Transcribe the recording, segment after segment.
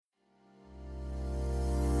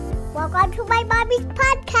Welcome to my mommy's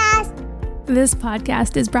podcast. This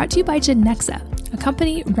podcast is brought to you by Genexa, a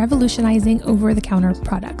company revolutionizing over-the-counter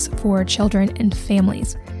products for children and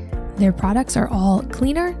families. Their products are all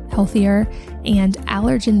cleaner, healthier, and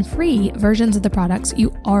allergen-free versions of the products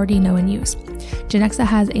you already know and use. Genexa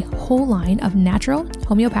has a whole line of natural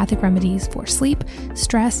homeopathic remedies for sleep,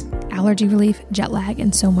 stress, allergy relief, jet lag,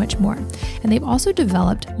 and so much more. And they've also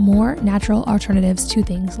developed more natural alternatives to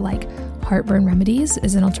things like heartburn remedies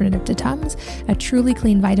as an alternative to Tums, a truly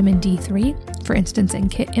clean vitamin D3, for instance, in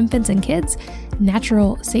infants and kids,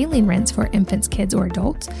 natural saline rinse for infants, kids, or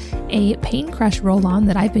adults, a pain crush roll-on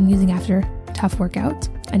that I've been using after tough workouts,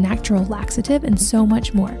 a natural laxative, and so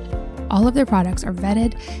much more. All of their products are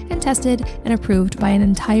vetted and tested and approved by an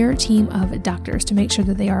entire team of doctors to make sure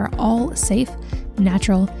that they are all safe,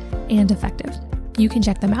 natural, and effective. You can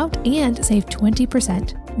check them out and save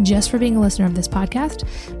 20% just for being a listener of this podcast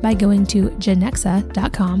by going to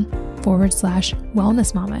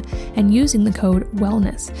genexa.com/wellnessmama and using the code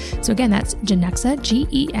wellness. So again, that's Genexa,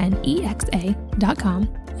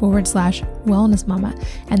 GENEXA.com/wellnessmama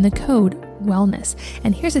and the code wellness.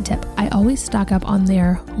 And here's a tip. I always stock up on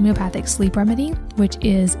their homeopathic sleep remedy, which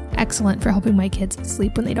is excellent for helping my kids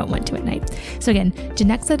sleep when they don't want to at night. So again,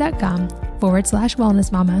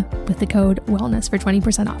 genexa.com/wellnessmama with the code wellness for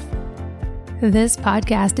 20% off. This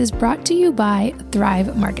podcast is brought to you by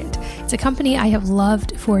Thrive Market. It's a company I have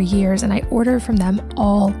loved for years and I order from them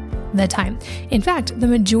all the time. In fact, the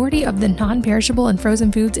majority of the non-perishable and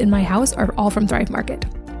frozen foods in my house are all from Thrive Market.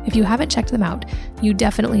 If you haven't checked them out, you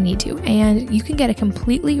definitely need to. And you can get a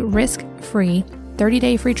completely risk-free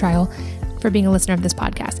 30-day free trial for being a listener of this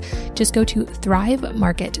podcast. Just go to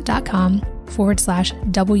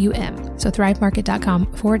thrivemarket.com/WM. So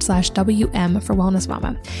thrivemarket.com/WM for Wellness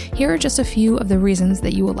Mama. Here are just a few of the reasons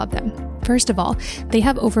that you will love them. First of all, they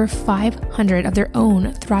have over 500 of their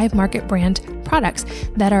own Thrive Market brand products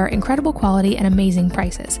that are incredible quality and amazing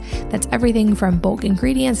prices. That's everything from bulk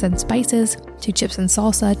ingredients and spices to chips and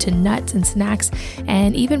salsa to nuts and snacks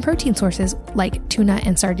and even protein sources like tuna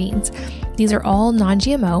and sardines. These are all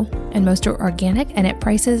non-GMO and most are organic and at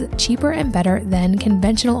prices cheaper and better than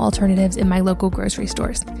conventional alternatives in my local grocery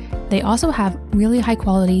stores. They also have really high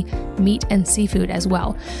quality meat and seafood as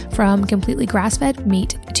well, from completely grass-fed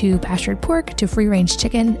meat to pastured pork to free-range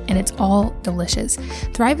chicken, and it's all delicious.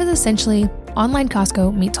 Thrive is essentially online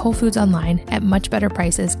Costco meets Whole Foods online at much better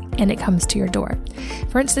prices, and it comes to your door.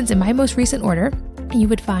 For instance, in my most recent order, you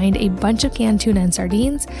would find a bunch of canned tuna and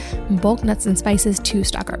sardines, bulk nuts and spices to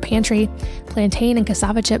stock our pantry, plantain and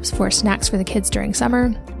cassava chips for snacks for the kids during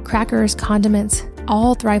summer, crackers, condiments,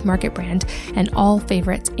 all Thrive Market brand, and all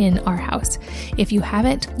favorites in our house. If you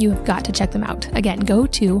haven't, you have got to check them out. Again, go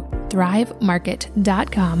to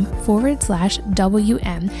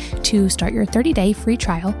thrivemarket.com/WM to start your 30-day free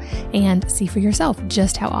trial and see for yourself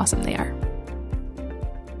just how awesome they are.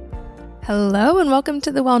 Hello and welcome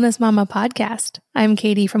to the Wellness Mama podcast. I'm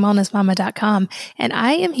Katie from wellnessmama.com, and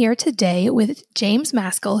I am here today with James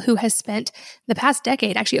Maskell, who has spent the past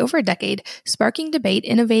decade, actually over a decade, sparking debate,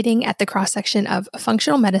 innovating at the cross-section of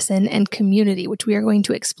functional medicine and community, which we are going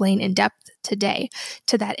to explain in depth today.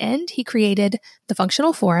 To that end, he created the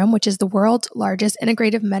Functional Forum, which is the world's largest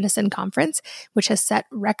integrative medicine conference, which has set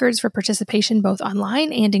records for participation both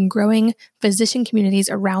online and in growing physician communities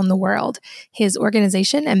around the world. His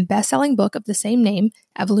organization and best-selling book of the same name,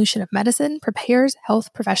 Evolution of Medicine, prepares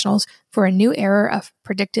health professionals for a new era of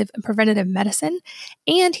predictive and preventative medicine.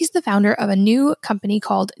 And he's the founder of a new company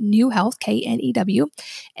called New Health, KNEW,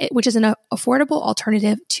 which is an affordable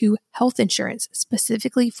alternative to health insurance,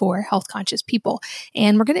 specifically for health-conscious people.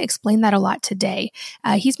 And we're going to explain that a lot today.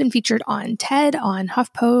 He's been featured on TED, on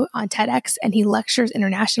HuffPo, on TEDx, and he lectures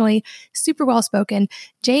internationally. Super well-spoken.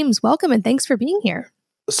 James, welcome and thanks for being here.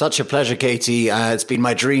 Such a pleasure, Katie. It's been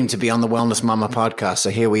my dream to be on the Wellness Mama podcast, so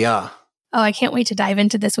here we are. Oh, I can't wait to dive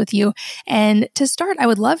into this with you. And to start, I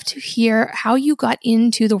would love to hear how you got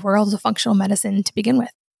into the world of functional medicine to begin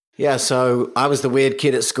with. Yeah, so I was the weird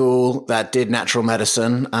kid at school that did natural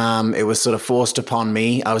medicine. It was sort of forced upon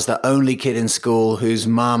me. I was the only kid in school whose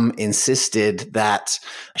mum insisted that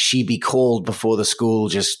she be called before the school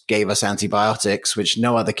just gave us antibiotics, which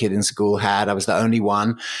no other kid in school had. I was the only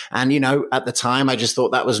one. And, at the time, I just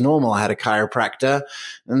thought that was normal. I had a chiropractor.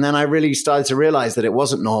 And then I really started to realize that it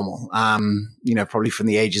wasn't normal. Probably from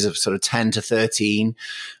the ages of sort of 10 to 13,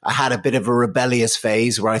 I had a bit of a rebellious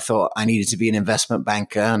phase where I thought I needed to be an investment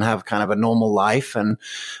banker and have kind of a normal life. And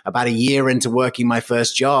about a year into working my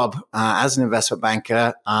first job as an investment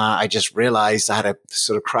banker, I just realized I had a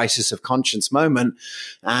sort of crisis of conscience moment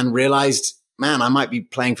and realized, man, I might be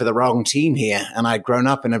playing for the wrong team here. And I'd grown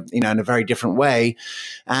up in a very different way.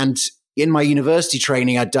 And in my university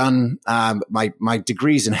training, I'd done my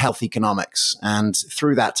degrees in health economics. And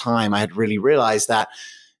through that time, I had really realized that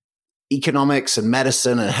economics and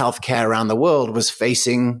medicine and healthcare around the world was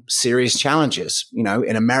facing serious challenges.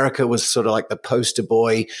 In America was sort of like the poster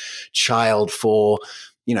boy child for,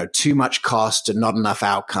 too much cost and not enough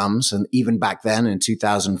outcomes. And even back then in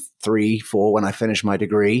 2003-4, when I finished my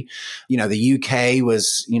degree, the UK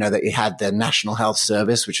was, that it had the National Health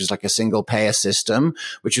Service, which was like a single payer system,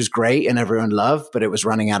 which was great and everyone loved, but it was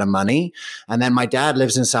running out of money. And then my dad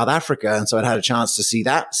lives in South Africa. And so I'd had a chance to see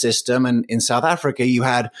that system. And in South Africa, you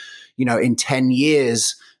had, in 10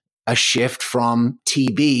 years, a shift from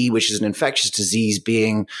TB, which is an infectious disease,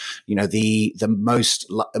 being, the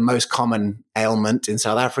most common ailment in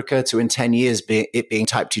South Africa, to in 10 years it being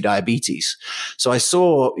type 2 diabetes. So I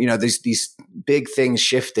saw, these big things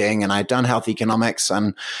shifting, and I'd done health economics,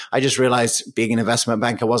 and I just realized being an investment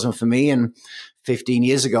banker wasn't for me. And 15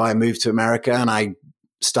 years ago, I moved to America and I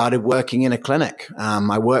started working in a clinic.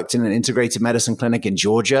 I worked in an integrated medicine clinic in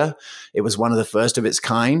Georgia. It was one of the first of its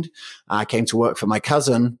kind. I came to work for my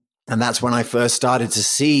cousin. And that's when I first started to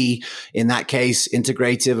see, in that case,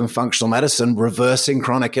 integrative and functional medicine reversing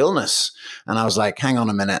chronic illness. And I was like, hang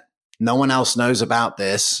on a minute. No one else knows about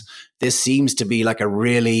this. This seems to be like a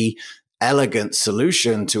really elegant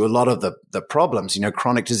solution to a lot of the problems.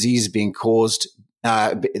 Chronic disease being caused,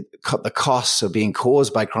 the costs are being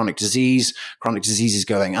caused by chronic disease. Chronic disease is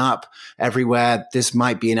going up everywhere. This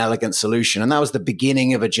might be an elegant solution. And that was the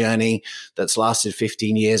beginning of a journey that's lasted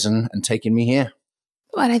 15 years and taken me here.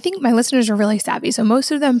 Well, and I think my listeners are really savvy. So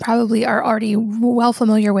most of them probably are already well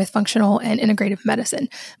familiar with functional and integrative medicine.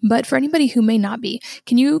 But for anybody who may not be,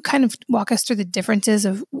 can you kind of walk us through the differences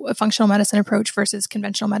of a functional medicine approach versus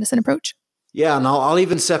conventional medicine approach? Yeah, and I'll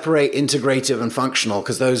even separate integrative and functional,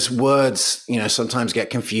 because those words, sometimes get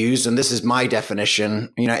confused. And this is my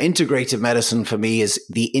definition. Integrative medicine for me is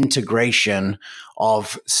the integration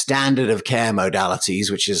of standard of care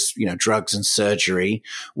modalities, which is, drugs and surgery,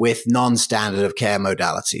 with non-standard of care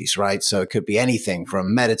modalities, right? So it could be anything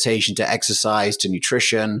from meditation to exercise to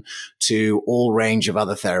nutrition to all range of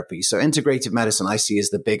other therapies. So integrative medicine I see as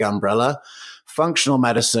the big umbrella. Functional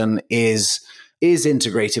medicine is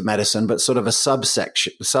integrative medicine, but sort of a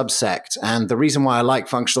subsect. And the reason why I like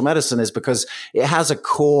functional medicine is because it has a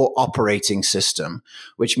core operating system,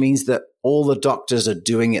 which means that all the doctors are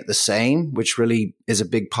doing it the same, which really is a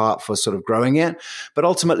big part for sort of growing it. But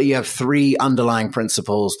ultimately, you have three underlying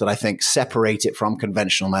principles that I think separate it from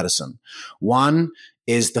conventional medicine. One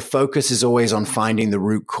is the focus is always on finding the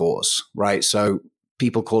root cause, right? So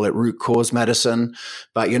people call it root cause medicine,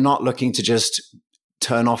 but you're not looking to just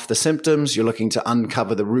turn off the symptoms. You're looking to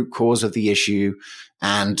uncover the root cause of the issue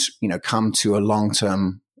and, come to a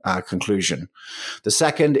long-term conclusion. The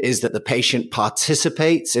second is that the patient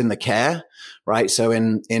participates in the care, right? So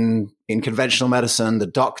in conventional medicine, the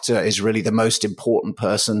doctor is really the most important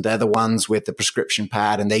person. They're the ones with the prescription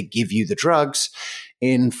pad and they give you the drugs.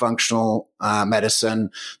 In functional medicine,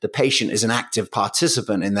 the patient is an active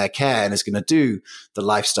participant in their care and is going to do the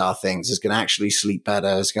lifestyle things, is going to actually sleep better,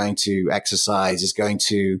 is going to exercise, is going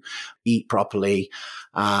to eat properly,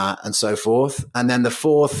 and so forth. And then the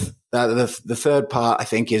third part, I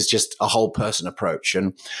think, is just a whole person approach.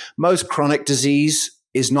 And most chronic disease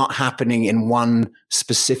is not happening in one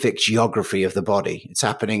specific geography of the body. It's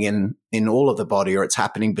happening in all of the body, or it's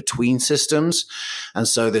happening between systems. And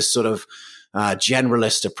so this sort of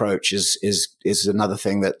generalist approach is another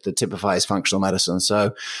thing that typifies functional medicine.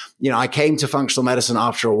 So, I came to functional medicine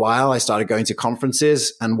after a while. I started going to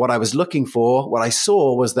conferences, and what I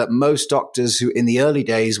saw was that most doctors who in the early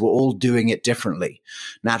days were all doing it differently.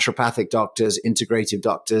 Naturopathic doctors, integrative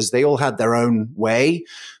doctors, they all had their own way,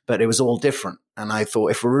 but it was all different. And I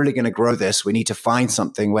thought, if we're really going to grow this, we need to find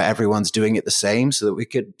something where everyone's doing it the same so that we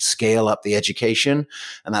could scale up the education.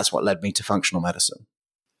 And that's what led me to functional medicine.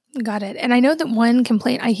 Got it. And I know that one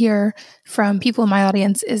complaint I hear from people in my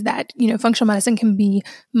audience is that, functional medicine can be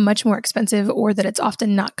much more expensive, or that it's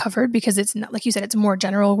often not covered because it's not, like you said, it's more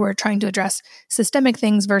general. We're trying to address systemic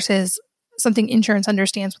things versus something insurance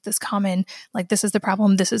understands with this common, like this is the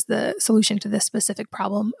problem, this is the solution to this specific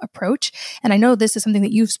problem approach. And I know this is something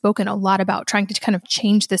that you've spoken a lot about, trying to kind of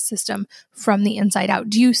change this system from the inside out.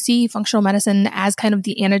 Do you see functional medicine as kind of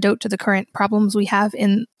the antidote to the current problems we have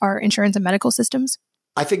in our insurance and medical systems?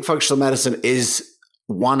 I think functional medicine is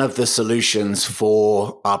one of the solutions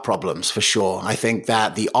for our problems, for sure. I think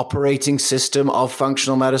that the operating system of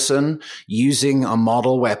functional medicine, using a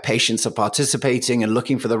model where patients are participating and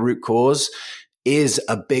looking for the root cause, is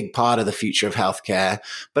a big part of the future of healthcare.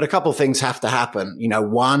 But a couple of things have to happen.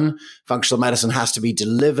 One, functional medicine has to be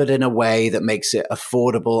delivered in a way that makes it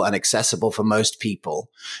affordable and accessible for most people.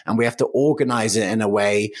 And we have to organize it in a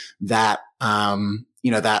way that,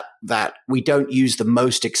 that we don't use the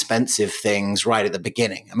most expensive things right at the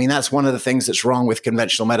beginning. I mean, that's one of the things that's wrong with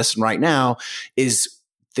conventional medicine right now is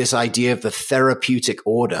this idea of the therapeutic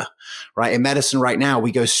order, right? In medicine right now,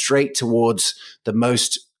 we go straight towards the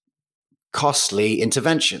most costly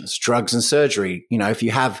interventions, drugs and surgery. If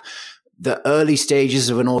you have the early stages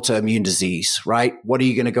of an autoimmune disease, right? What are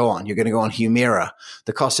you going to go on? You're going to go on Humira.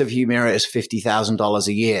 The cost of Humira is $50,000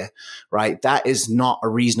 a year, right? That is not a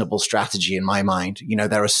reasonable strategy in my mind.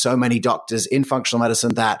 There are so many doctors in functional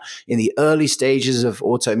medicine that in the early stages of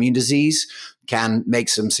autoimmune disease can make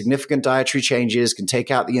some significant dietary changes, can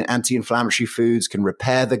take out the anti-inflammatory foods, can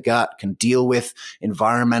repair the gut, can deal with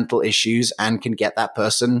environmental issues, and can get that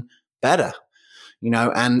person better.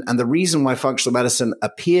 And the reason why functional medicine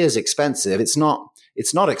appears expensive, it's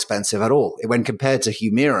not expensive at all when compared to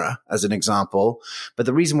Humira as an example. But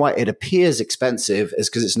the reason why it appears expensive is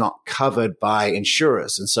because it's not covered by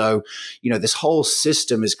insurers. And so, this whole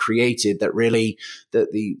system is created that really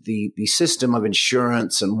the system of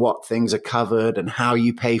insurance and what things are covered and how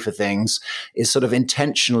you pay for things is sort of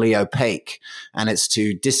intentionally opaque. And it's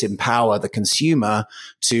to disempower the consumer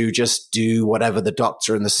to just do whatever the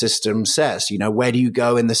doctor in the system says. Where do you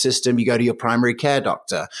go in the system? You go to your primary care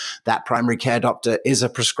doctor. That primary care doctor is a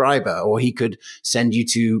prescriber, or he could send you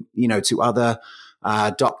to other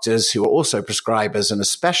doctors who are also prescribers and are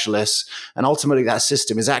specialists. And ultimately that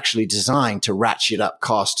system is actually designed to ratchet up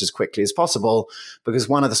cost as quickly as possible, because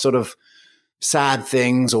one of the sort of sad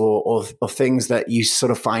things or things that you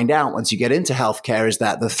sort of find out once you get into healthcare is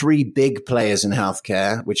that the three big players in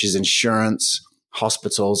healthcare, which is insurance,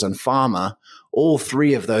 hospitals, and pharma, all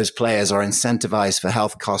three of those players are incentivized for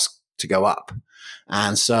health costs to go up.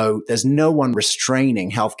 And so there's no one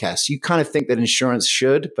restraining healthcare. So you kind of think that insurance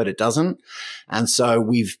should, but it doesn't. And so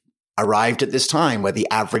we've arrived at this time where the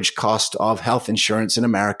average cost of health insurance in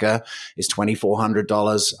America is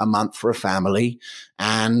 $2,400 a month for a family.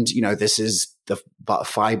 And, this is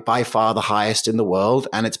by far the highest in the world,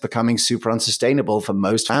 and it's becoming super unsustainable for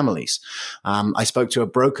most families. I spoke to a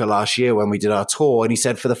broker last year when we did our tour, and he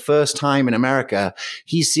said for the first time in America,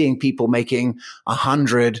 he's seeing people making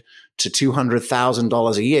 $100,000 to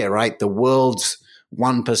 $200,000 a year, right? The world's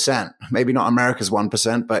 1%, maybe not America's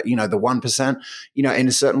 1%, but the 1%, in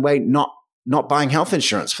a certain way, not buying health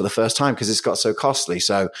insurance for the first time because it's got so costly.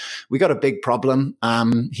 So we got a big problem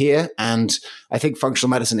here. And I think functional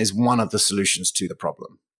medicine is one of the solutions to the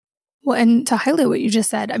problem. Well, and to highlight what you just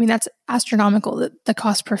said, I mean, that's astronomical that the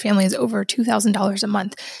cost per family is over $2,000 a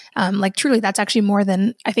month. Truly, that's actually more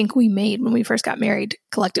than I think we made when we first got married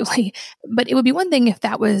collectively. But it would be one thing if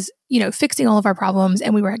that was, fixing all of our problems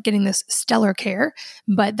and we were getting this stellar care.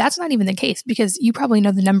 But that's not even the case, because you probably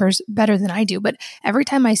know the numbers better than I do. But every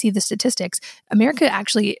time I see the statistics, America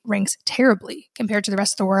actually ranks terribly compared to the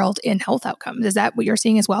rest of the world in health outcomes. Is that what you're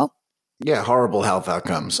seeing as well? Yeah, horrible health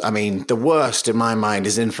outcomes. I mean, the worst in my mind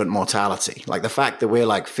is infant mortality. Like the fact that we're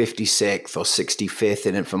like 56th or 65th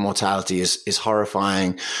in infant mortality is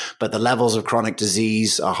horrifying, but the levels of chronic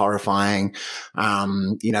disease are horrifying.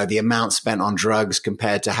 The amount spent on drugs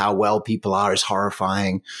compared to how well people are is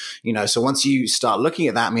horrifying. So once you start looking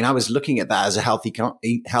at that, I mean, I was looking at that as a health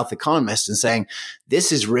economist and saying,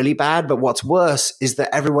 this is really bad. But what's worse is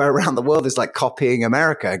that everywhere around the world is like copying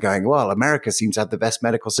America, going, well, America seems to have the best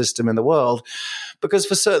medical system in the world, because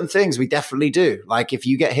for certain things we definitely do. Like if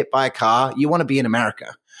you get hit by a car, you want to be in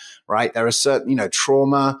America, right? There are certain,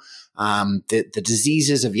 trauma, the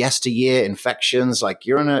diseases of yesteryear, infections, like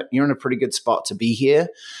you're in a pretty good spot to be here.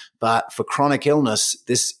 But for chronic illness,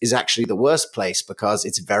 this is actually the worst place because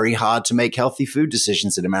it's very hard to make healthy food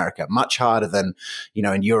decisions in America, much harder than,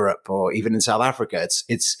 in Europe or even in South Africa.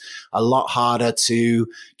 It's a lot harder to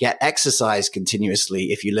get exercise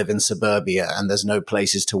continuously if you live in suburbia and there's no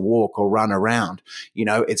places to walk or run around.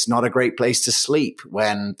 It's not a great place to sleep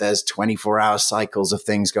when there's 24-hour cycles of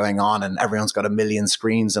things going on and everyone's got a million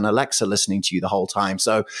screens and Alexa listening to you the whole time.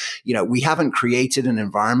 So, we haven't created an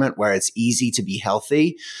environment where it's easy to be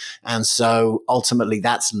healthy. And so ultimately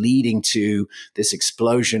that's leading to this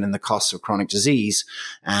explosion in the costs of chronic disease.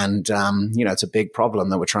 And, it's a big problem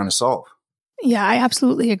that we're trying to solve. Yeah, I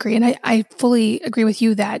absolutely agree. And I fully agree with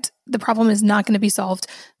you that the problem is not going to be solved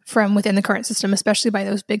from within the current system, especially by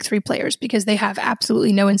those big three players, because they have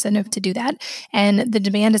absolutely no incentive to do that. And the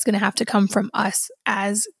demand is going to have to come from us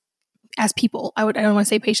as as people, I don't want to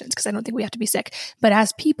say patients because I don't think we have to be sick, but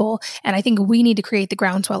as people. And I think we need to create the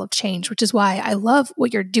groundswell of change, which is why I love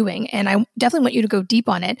what you're doing. And I definitely want you to go deep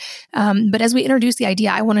on it. But as we introduce the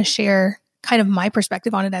idea, I want to share kind of my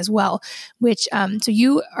perspective on it as well, which, so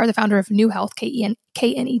you are the founder of New Health,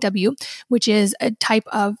 KNEW, which is a type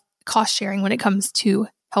of cost sharing when it comes to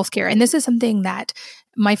healthcare. And this is something that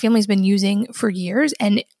my family's been using for years.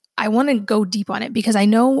 And I want to go deep on it because I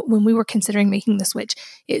know when we were considering making the switch,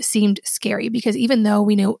 it seemed scary because even though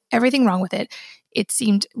we knew everything wrong with it, it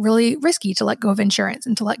seemed really risky to let go of insurance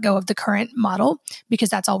and to let go of the current model because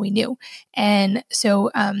that's all we knew. And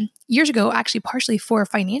so years ago, actually partially for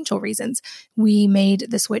financial reasons, we made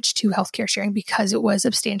the switch to healthcare sharing because it was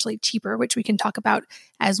substantially cheaper, which we can talk about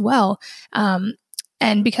as well.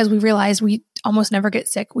 And because we realized we almost never get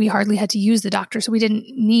sick, we hardly had to use the doctor. So we didn't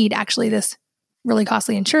need actually this really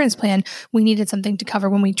costly insurance plan. We needed something to cover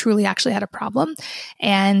when we truly actually had a problem.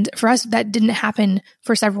 And for us, that didn't happen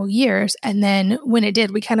for several years. And then when it did,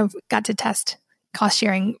 we kind of got to test cost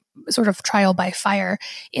sharing sort of trial by fire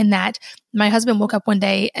in that my husband woke up one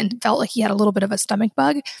day and felt like he had a little bit of a stomach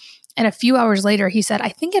bug. And a few hours later, he said, I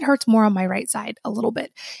think it hurts more on my right side a little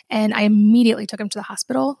bit. And I immediately took him to the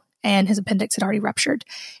hospital and his appendix had already ruptured.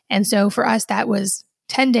 And so for us, that was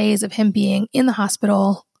 10 days of him being in the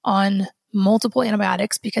hospital on multiple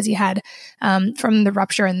antibiotics because he had, from the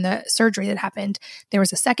rupture and the surgery that happened, there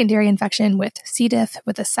was a secondary infection with C. diff,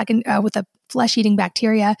 with a flesh-eating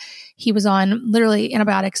bacteria. He was on literally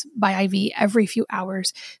antibiotics by IV every few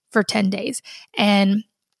hours for 10 days. And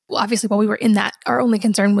obviously while we were in that, our only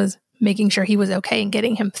concern was making sure he was okay and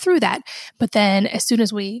getting him through that. But then as soon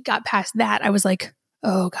as we got past that, I was like,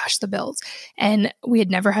 oh gosh, the bills. And we had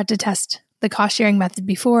never had to test the cost sharing method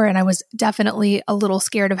before. And I was definitely a little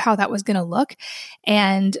scared of how that was going to look.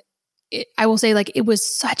 And I will say it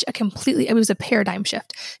was it was a paradigm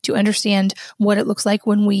shift to understand what it looks like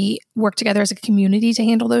when we work together as a community to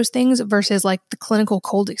handle those things versus the clinical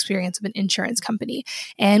cold experience of an insurance company.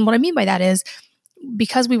 And what I mean by that is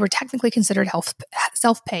because we were technically considered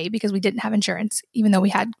self-pay because we didn't have insurance, even though we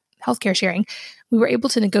had healthcare sharing, we were able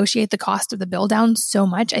to negotiate the cost of the bill down so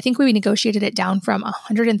much. I think we negotiated it down from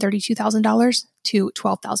 $132,000 to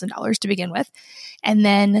 $12,000 to begin with. And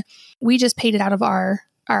then we just paid it out of our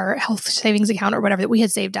health savings account or whatever that we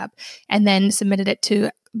had saved up and then submitted it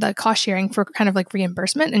to the cost sharing for kind of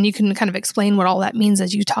reimbursement. And you can kind of explain what all that means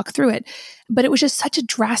as you talk through it. But it was just such a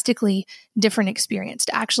drastically different experience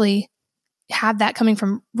to actually have that coming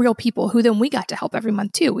from real people who then we got to help every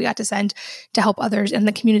month too. We got to send to help others in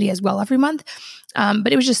the community as well every month.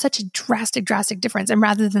 But it was just such a drastic difference. And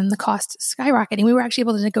rather than the cost skyrocketing, we were actually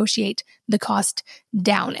able to negotiate the cost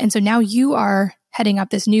down. And so now you are heading up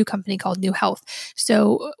this new company called New Health.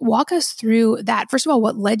 So walk us through that. First of all,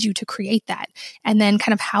 what led you to create that? And then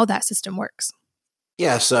kind of how that system works.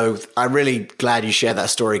 Yeah, so I'm really glad you shared that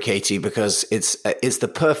story, Katie, because it's the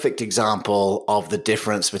perfect example of the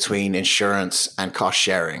difference between insurance and cost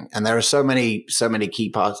sharing. And there are so many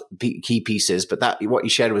key pieces, but that what you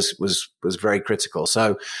shared was very critical.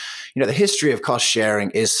 So, the history of cost sharing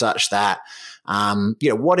is such that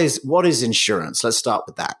what is insurance? Let's start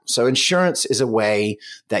with that. So insurance is a way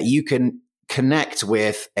that you can connect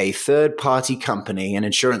with a third-party company, an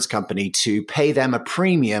insurance company, to pay them a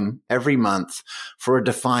premium every month for a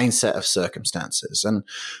defined set of circumstances. And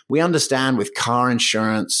we understand with car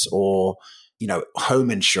insurance or,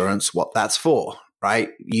 home insurance, what that's for, right?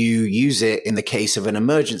 You use it in the case of an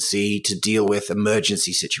emergency to deal with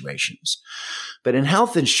emergency situations. But in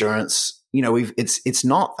health insurance, it's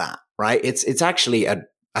not that, right? It's actually a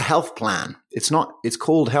health plan. It's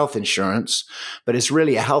called health insurance, but it's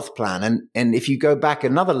really a health plan. And if you go back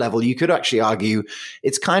another level, you could actually argue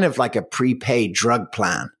it's kind of like a prepaid drug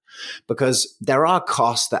plan because there are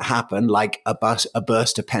costs that happen like a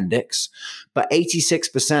burst appendix, but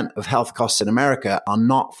 86% of health costs in America are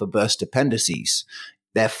not for burst appendices.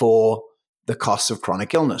 Therefore, the costs of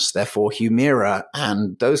chronic illness, therefore Humira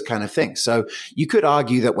and those kind of things. So you could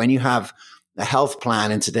argue that when you have a health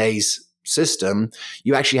plan in today's system,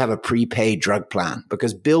 you actually have a prepaid drug plan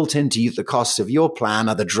because built into you, the costs of your plan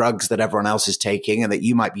are the drugs that everyone else is taking and that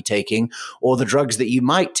you might be taking, or the drugs that you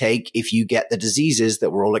might take if you get the diseases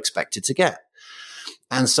that we're all expected to get.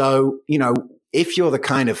 And so, if you're the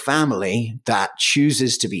kind of family that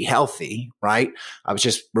chooses to be healthy, right? I was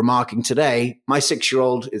just remarking today, my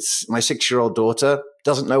 6-year-old daughter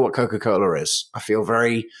doesn't know what Coca-Cola is. I feel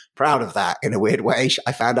very proud of that in a weird way.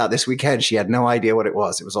 I found out this weekend she had no idea what it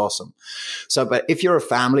was. It was awesome. So, but if you're a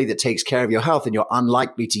family that takes care of your health and you're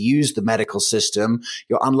unlikely to use the medical system,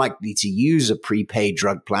 you're unlikely to use a prepaid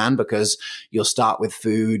drug plan because you'll start with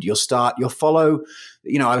food, you'll follow,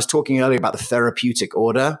 I was talking earlier about the therapeutic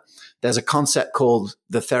order. There's a concept called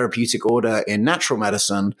the therapeutic order in natural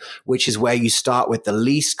medicine, which is where you start with the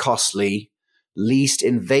least costly, least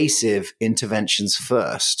invasive interventions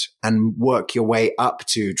first and work your way up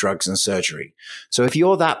to drugs and surgery. So if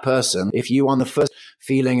you're that person, if you on the first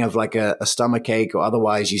feeling of like a stomach ache or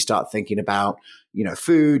otherwise, you start thinking about,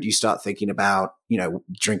 food, you start thinking about,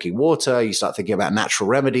 drinking water, you start thinking about natural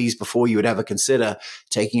remedies before you would ever consider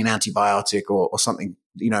taking an antibiotic or something,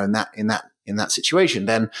 in that situation,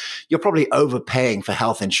 then you're probably overpaying for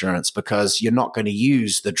health insurance because you're not going to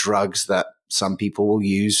use the drugs that some people will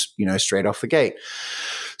use, straight off the gate.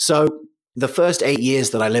 So the first 8 years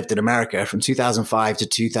that I lived in America, from 2005 to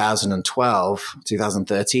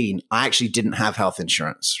 2013, I actually didn't have health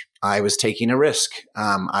insurance. I was taking a risk.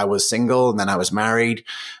 I was single and then I was married.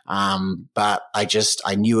 But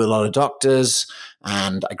I knew a lot of doctors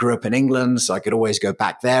and I grew up in England. So I could always go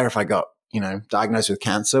back there if I got diagnosed with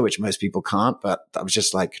cancer, which most people can't, but I was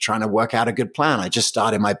just like trying to work out a good plan. I just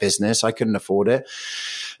started my business. I couldn't afford it.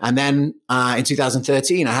 And then in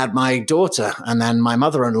 2013, I had my daughter, and then my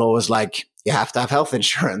mother-in-law was like, you have to have health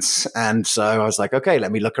insurance. And so I was like, okay,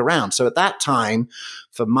 let me look around. So at that time,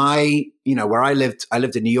 for my, where I lived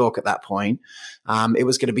in New York at that point, it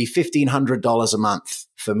was going to be $1,500 a month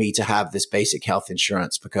for me to have this basic health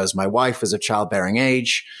insurance because my wife was of childbearing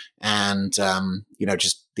age and,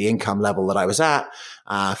 just the income level that I was at,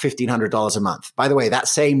 $1,500 a month. By the way, that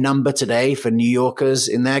same number today for New Yorkers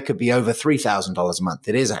in there could be over $3,000 a month.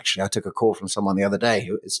 It is actually. I took a call from someone the other day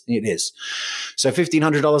it is. So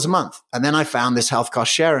 $1,500 a month. And then I found this health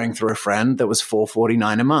cost sharing through a friend that was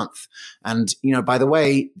 $449 a month. And, by the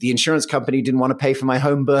way, the insurance company didn't want to pay for my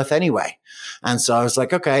home birth anyway. And so I was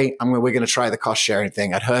like, okay, we're going to try the cost sharing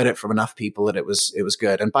thing. I'd heard it from enough people that it was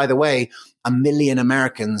good. And by the way, 1 million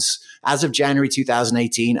Americans, as of January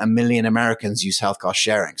 2018, 1 million Americans use health cost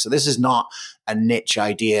sharing. So this is not a niche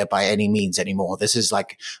idea by any means anymore. This is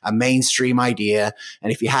like a mainstream idea.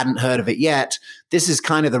 And if you hadn't heard of it yet, this is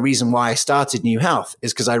kind of the reason why I started New Health,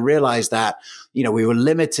 is because I realized that, we were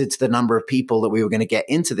limited to the number of people that we were going to get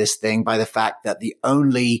into this thing by the fact that the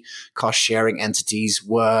only cost sharing entities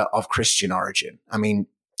were of Christian origin. And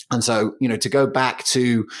so, to go back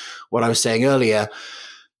to what I was saying earlier,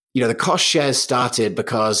 the cost shares started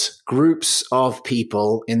because groups of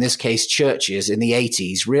people, in this case churches in the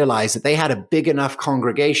 80s, realized that they had a big enough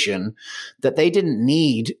congregation that they didn't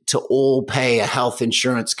need to all pay a health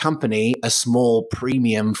insurance company a small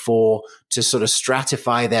premium to sort of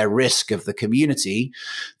stratify their risk of the community.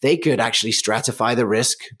 They could actually stratify the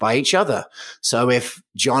risk by each other. So if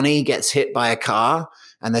Johnny gets hit by a car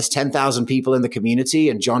and there's 10,000 people in the community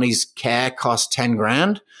and Johnny's care costs 10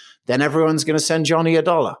 grand, then everyone's going to send Johnny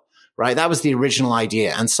 $1, right? That was the original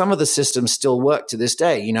idea. And some of the systems still work to this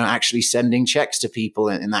day, actually sending checks to people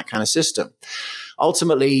in that kind of system.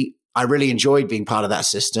 Ultimately, I really enjoyed being part of that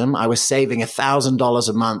system. I was saving $1,000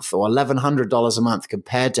 a month or $1,100 a month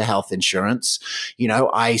compared to health insurance.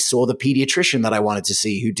 I saw the pediatrician that I wanted to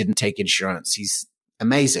see who didn't take insurance. He's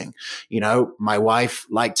amazing. My wife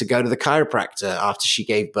liked to go to the chiropractor after she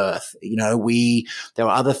gave birth. There were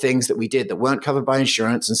other things that we did that weren't covered by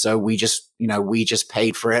insurance. And so we just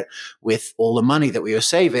paid for it with all the money that we were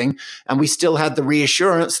saving. And we still had the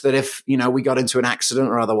reassurance that if, we got into an accident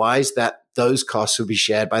or otherwise, that those costs would be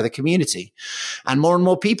shared by the community. And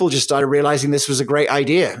more people just started realizing this was a great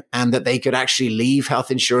idea and that they could actually leave health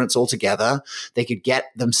insurance altogether. They could get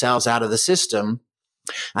themselves out of the system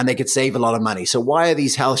and they could save a lot of money. So why are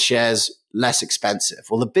these health shares less expensive?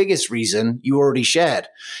 Well, the biggest reason you already shared.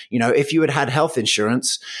 If you had had health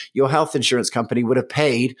insurance, your health insurance company would have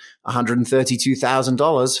paid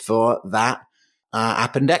 $132,000 for that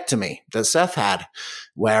appendectomy that Seth had.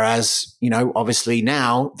 Whereas, obviously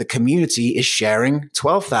now the community is sharing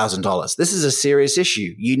 $12,000. This is a serious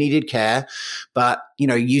issue. You needed care, but,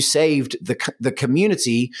 you saved the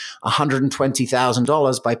community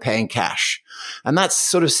 $120,000 by paying cash. And that's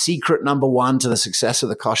sort of secret number one to the success of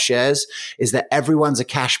the cost shares, is that everyone's a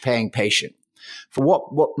cash paying patient. For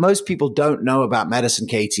what most people don't know about medicine,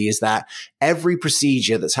 Katie, is that every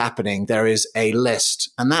procedure that's happening, there is a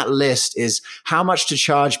list. And that list is how much to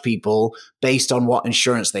charge people based on what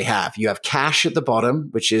insurance they have. You have cash at the bottom,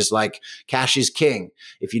 which is like cash is king.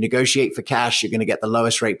 If you negotiate for cash, you're going to get the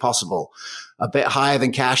lowest rate possible. A bit higher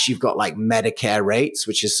than cash, you've got like Medicare rates,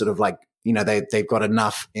 which is sort of like, they've got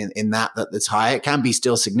enough in that's higher. It can be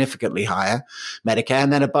still significantly higher, Medicare.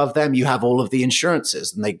 And then above them, you have all of the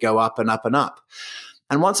insurances, and they go up and up and up.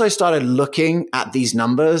 And once I started looking at these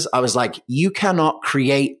numbers, I was like, you cannot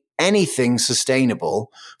create anything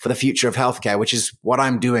sustainable for the future of healthcare, which is what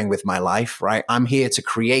I'm doing with my life, right? I'm here to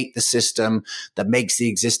create the system that makes the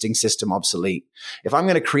existing system obsolete. If I'm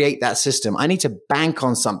going to create that system, I need to bank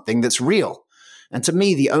on something that's real. And to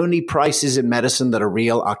me, the only prices in medicine that are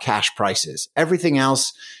real are cash prices. Everything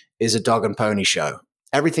else is a dog and pony show.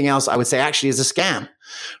 Everything else, I would say, actually is a scam,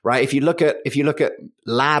 right? If you look at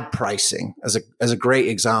lab pricing as a great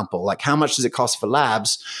example, like how much does it cost for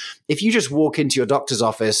labs? If you just walk into your doctor's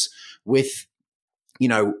office with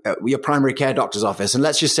your primary care doctor's office, and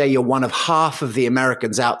let's just say you're one of half of the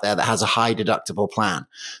Americans out there that has a high deductible plan.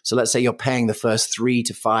 So let's say you're paying the first $3,000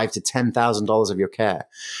 to $5,000 to $10,000 of your care.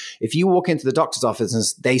 If you walk into the doctor's office and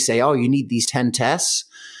they say, oh, you need these 10 tests,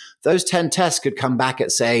 those 10 tests could come back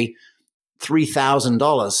at, say,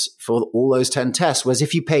 $3,000 for all those 10 tests. Whereas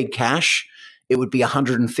if you paid cash, it would be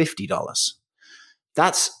 $150.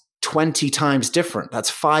 That's 20 times different. That's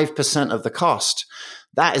 5% of the cost.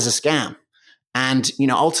 That is a scam. And,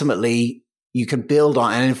 ultimately you can build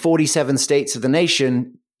on, and in 47 states of the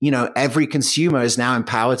nation, every consumer is now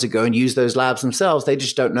empowered to go and use those labs themselves. They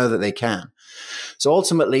just don't know that they can. So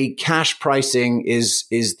ultimately, cash pricing is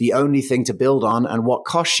the only thing to build on. And what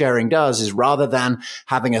cost sharing does is, rather than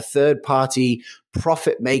having a third party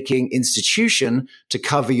profit making institution to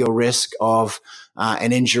cover your risk of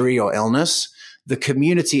an injury or illness, the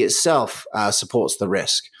community itself supports the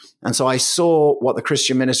risk. And so I saw what the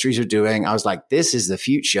Christian ministries were doing. I was like, this is the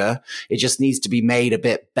future. It just needs to be made a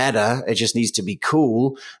bit better. It just needs to be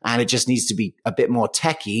cool. And it just needs to be a bit more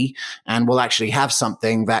techy. And we'll actually have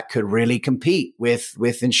something that could really compete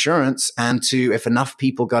with insurance. And if enough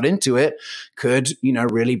people got into it, could,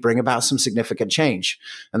 really bring about some significant change.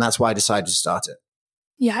 And that's why I decided to start it.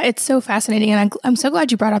 Yeah, it's so fascinating. And I'm so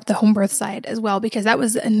glad you brought up the home birth side as well, because that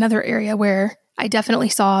was another area where I definitely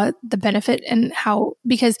saw the benefit, and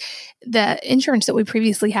because the insurance that we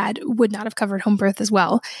previously had would not have covered home birth as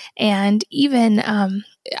well. And even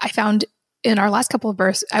I found in our last couple of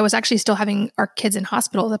births, I was actually still having our kids in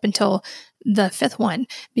hospitals up until the fifth one,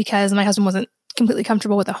 because my husband wasn't completely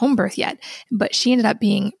comfortable with a home birth yet. But she ended up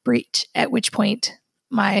being breech, at which point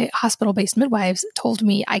my hospital-based midwives told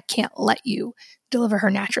me, I can't let you deliver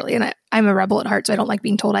her naturally. And I'm a rebel at heart, so I don't like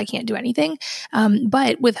being told I can't do anything.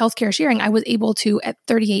 But with healthcare sharing, I was able to, at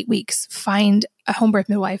 38 weeks, find a home birth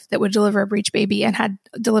midwife that would deliver a breech baby, and had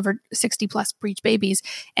delivered 60 plus breech babies,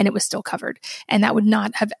 and it was still covered. And that would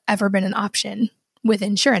not have ever been an option with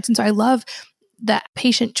insurance. And so I love the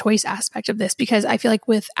patient choice aspect of this, because I feel like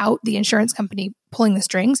without the insurance company pulling the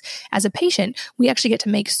strings, as a patient, we actually get to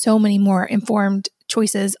make so many more informed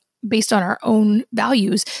choices based on our own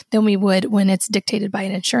values than we would when it's dictated by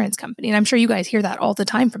an insurance company. And I'm sure you guys hear that all the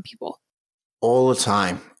time from people. All the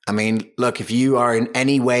time. I mean, look, if you are in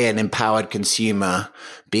any way an empowered consumer,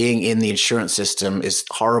 being in the insurance system is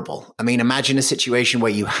horrible. I mean, imagine a situation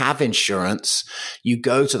where you have insurance, you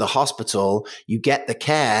go to the hospital, you get the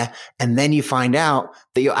care, and then you find out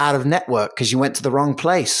that you're out of network because you went to the wrong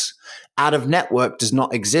place. Out of network does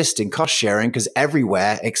not exist in cost sharing, because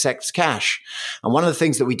everywhere accepts cash. And one of the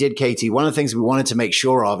things that we did, Katie, one of the things we wanted to make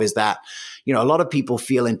sure of is that, a lot of people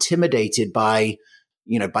feel intimidated by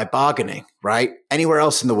bargaining, right? Anywhere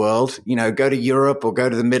else in the world, go to Europe or go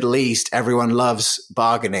to the Middle East, everyone loves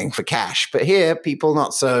bargaining for cash. But here, people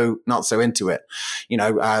not so into it,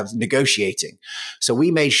 negotiating. So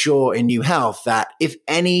we made sure in New Health that if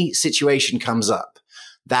any situation comes up,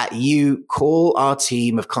 that you call our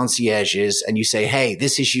team of concierges and you say, hey,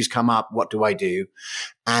 this issue's come up. What do I do?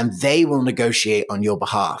 And they will negotiate on your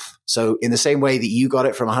behalf. So in the same way that you got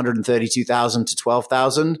it from 132,000 to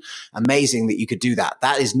 12,000, amazing that you could do that.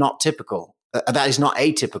 That is not typical. That is not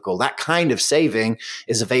atypical. That kind of saving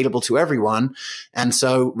is available to everyone. And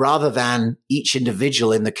so rather than each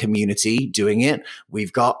individual in the community doing it,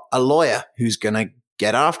 we've got a lawyer who's going to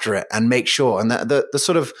get after it and make sure. And the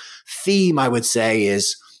sort of theme I would say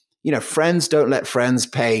is, friends don't let friends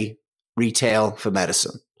pay retail for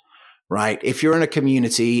medicine, right? If you're in a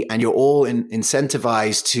community and you're all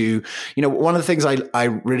incentivized to, one of the things I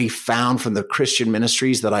really found from the Christian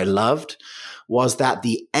ministries that I loved was that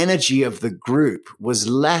the energy of the group was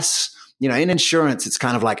less in insurance, it's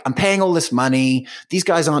kind of like, I'm paying all this money. These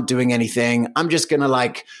guys aren't doing anything. I'm just going to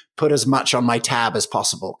like put as much on my tab as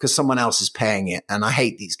possible because someone else is paying it. And I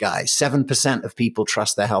hate these guys. 7% of people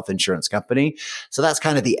trust their health insurance company. So that's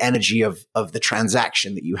kind of the energy of the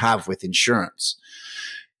transaction that you have with insurance.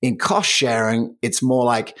 In cost sharing, it's more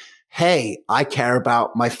like, hey, I care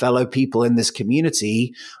about my fellow people in this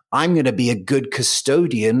community. I'm going to be a good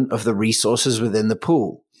custodian of the resources within the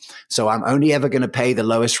pool. So I'm only ever going to pay the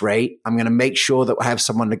lowest rate. I'm going to make sure that I have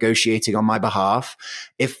someone negotiating on my behalf.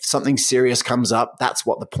 If something serious comes up, that's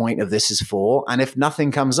what the point of this is for. And if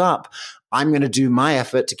nothing comes up, I'm going to do my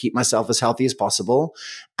effort to keep myself as healthy as possible.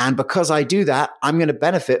 And because I do that, I'm going to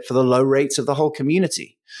benefit for the low rates of the whole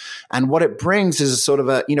community. And what it brings is sort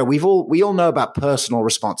of we all know about personal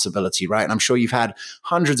responsibility, right? And I'm sure you've had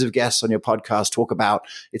hundreds of guests on your podcast talk about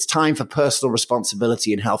it's time for personal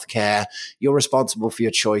responsibility in healthcare. You're responsible for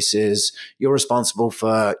your choices. You're responsible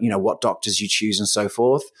for, what doctors you choose and so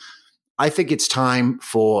forth. I think it's time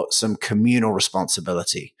for some communal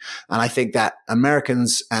responsibility. And I think that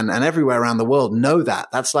Americans and everywhere around the world know that.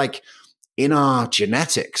 That's like in our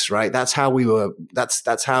genetics, right? That's how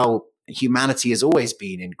that's how humanity has always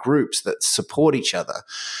been, in groups that support each other.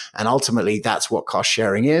 And ultimately, that's what cost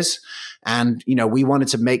sharing is. And, we wanted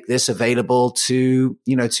to make this available to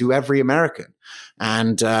every American.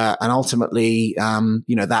 And ultimately,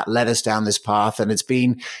 that led us down this path. And it's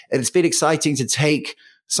been exciting to take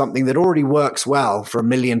something that already works well for 1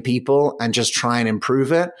 million people and just try and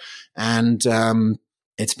improve it. And,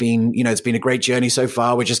 it's been a great journey so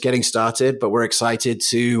far. We're just getting started, but we're excited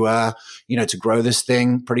to grow this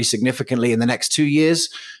thing pretty significantly in the next 2 years.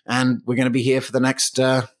 And we're going to be here for the next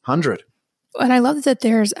 100. And I love that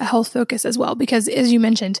there's a health focus as well, because as you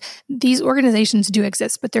mentioned, these organizations do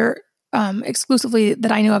exist, but they're exclusively,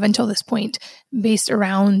 that I know of until this point, based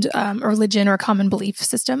around a religion or a common belief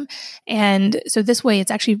system. And so this way,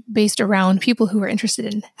 it's actually based around people who are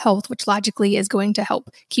interested in health, which logically is going to help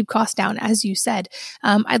keep costs down, as you said.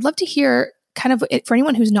 I'd love to hear kind of, for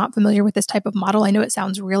anyone who's not familiar with this type of model, I know it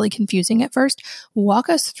sounds really confusing at first. Walk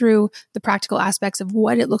us through the practical aspects of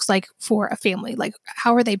what it looks like for a family. Like,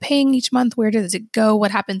 how are they paying each month? Where does it go?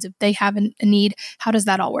 What happens if they have a need? How does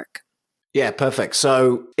that all work? Yeah, perfect.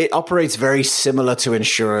 So it operates very similar to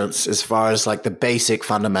insurance as far as like the basic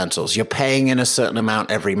fundamentals. You're paying in a certain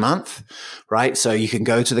amount every month, right? So you can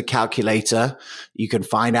go to the calculator, you can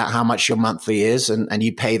find out how much your monthly is, and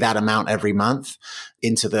you pay that amount every month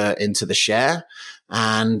into the share.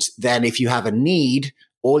 And then if you have a need,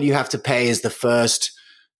 all you have to pay is the first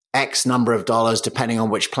X number of dollars, depending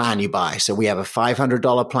on which plan you buy. So we have a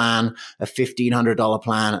 $500 plan, a $1,500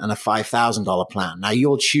 plan, and a $5,000 plan. Now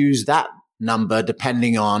you'll choose that number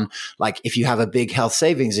depending on, like, if you have a big health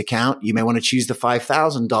savings account, you may want to choose the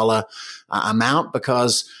 $5,000 amount,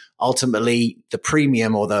 because ultimately the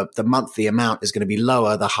premium or the monthly amount is going to be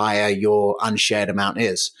lower the higher your unshared amount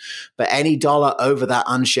is. But any dollar over that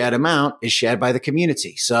unshared amount is shared by the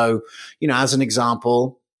community. So, as an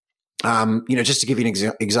example, just to give you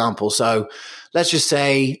an example. So let's just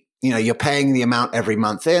say, you're paying the amount every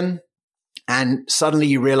month in, and suddenly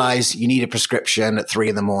you realize you need a prescription at 3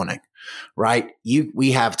 a.m, right?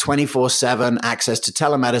 We have 24/7 access to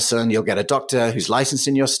telemedicine. You'll get a doctor who's licensed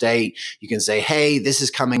in your state. You can say, hey, this is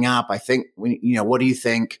coming up. I think, what do you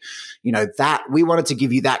think? That we wanted to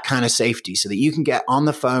give you that kind of safety so that you can get on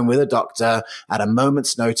the phone with a doctor at a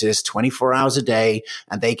moment's notice, 24 hours a day,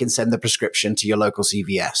 and they can send the prescription to your local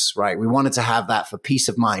CVS, right? We wanted to have that for peace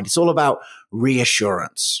of mind. It's all about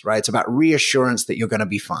reassurance, right? It's about reassurance that you're going to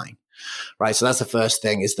be fine. Right. So that's the first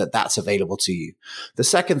thing, is that that's available to you. The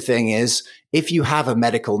second thing is, if you have a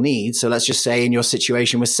medical need, so let's just say in your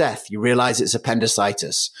situation with Seth, you realize it's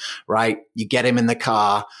appendicitis, right? You get him in the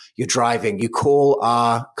car, you're driving, you call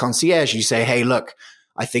our concierge, you say, hey, look,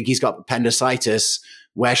 I think he's got appendicitis.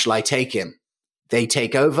 Where shall I take him? They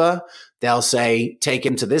take over. They'll say, take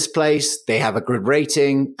him to this place. They have a good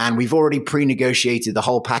rating, and we've already pre-negotiated the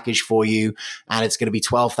whole package for you, and it's going to be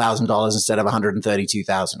 $12,000 instead of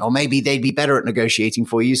 $132,000. Or maybe they'd be better at negotiating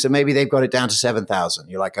for you, so maybe they've got it down to $7,000.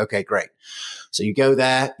 You're like, okay, great. So you go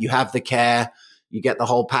there, you have the care, you get the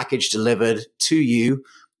whole package delivered to you.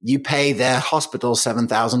 You pay their hospital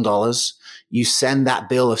 $7,000. You send that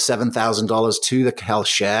bill of $7,000 to the health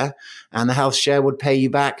share, and the health share would pay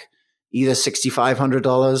you back either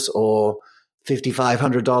 $6,500 or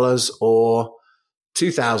 $5,500 or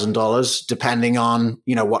 $2,000, depending on,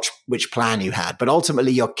 which plan you had. But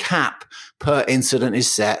ultimately, your cap per incident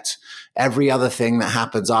is set. Every other thing that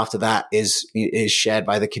happens after that is shared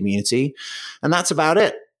by the community. And that's about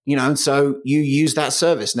it. And so you use that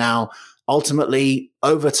service. Now, ultimately,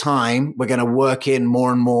 over time, we're going to work in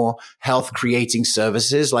more and more health creating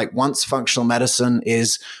services. Like once functional medicine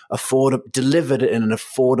is delivered in an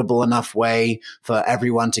affordable enough way for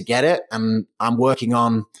everyone to get it. And I'm working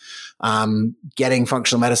on getting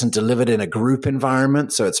functional medicine delivered in a group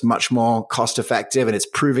environment. So it's much more cost effective and it's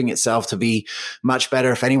proving itself to be much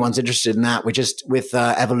better. If anyone's interested in that, we're just with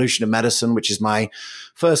Evolution of Medicine, which is my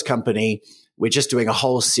first company. We're just doing a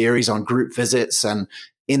whole series on group visits, and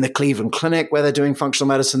in the Cleveland Clinic where they're doing functional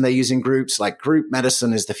medicine, they're using groups. Like group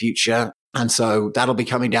medicine is the future. And so that'll be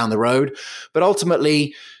coming down the road. But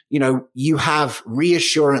ultimately, you have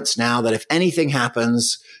reassurance now that if anything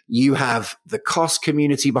happens, you have the cost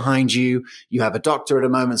community behind you. You have a doctor at a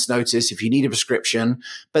moment's notice if you need a prescription,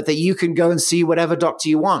 but that you can go and see whatever doctor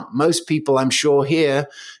you want. Most people, I'm sure here,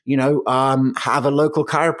 have a local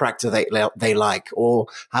chiropractor they like, or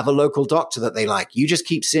have a local doctor that they like. You just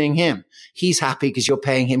keep seeing him. He's happy because you're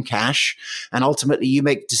paying him cash, and ultimately you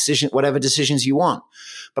make whatever decisions you want.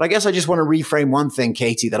 But I guess I just want to reframe one thing,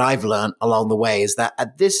 Katie, that I've learned along the way is that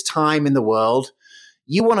at this time in the world,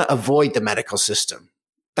 you want to avoid the medical system.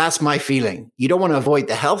 That's my feeling. You don't want to avoid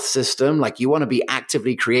the health system. Like you want to be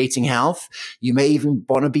actively creating health. You may even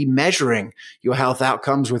want to be measuring your health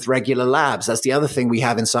outcomes with regular labs. That's the other thing we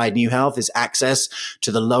have inside New Health is access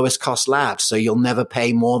to the lowest cost labs. So you'll never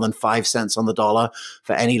pay more than 5 cents on the dollar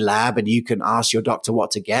for any lab. And you can ask your doctor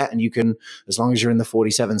what to get. And you can, as long as you're in the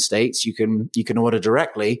 47 states, you can order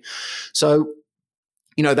directly. So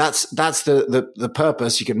that's the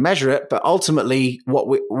purpose. You can measure it, but ultimately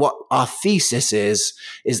what our thesis is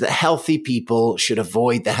that healthy people should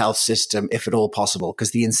avoid the health system if at all possible,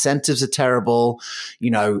 because the incentives are terrible.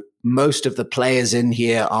 Most of the players in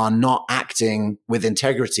here are not acting with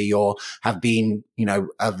integrity or have been,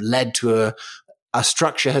 have led to a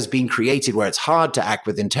structure has been created where it's hard to act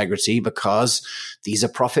with integrity because these are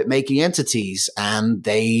profit-making entities and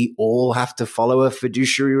they all have to follow a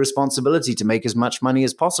fiduciary responsibility to make as much money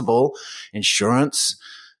as possible. Insurance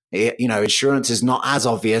is not as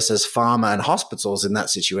obvious as pharma and hospitals in that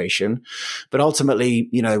situation. But ultimately,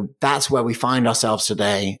 that's where we find ourselves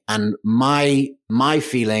today. And my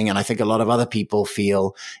feeling, and I think a lot of other people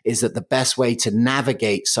feel, is that the best way to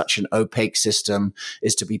navigate such an opaque system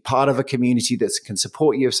is to be part of a community that can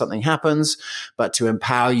support you if something happens, but to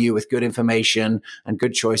empower you with good information and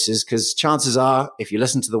good choices. Because chances are, if you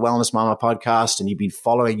listen to the Wellness Mama podcast and you've been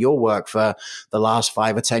following your work for the last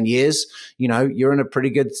 5 or 10 years, you're in a pretty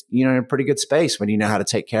good space when you know how to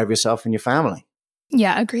take care of yourself and your family.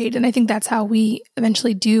 Yeah, agreed. And I think that's how we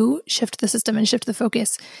eventually do shift the system and shift the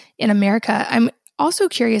focus in America. I'm also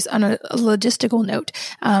curious on a logistical note.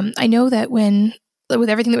 I know that with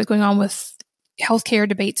everything that was going on with healthcare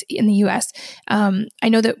debates in the US, I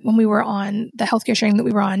know that when we were on the healthcare sharing that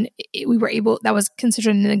we were on, that was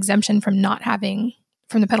considered an exemption from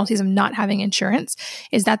the penalties of not having insurance.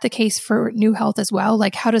 Is that the case for New Health as well?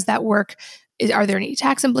 Like, how does that work? Are there any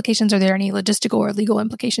tax implications? Are there any logistical or legal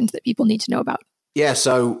implications that people need to know about? Yeah,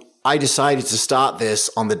 so I decided to start this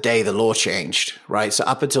on the day the law changed, right? So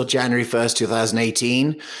up until January 1st,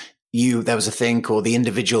 2018, there was a thing called the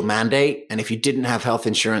individual mandate. And if you didn't have health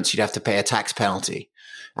insurance, you'd have to pay a tax penalty.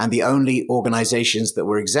 And the only organizations that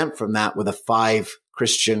were exempt from that were the 5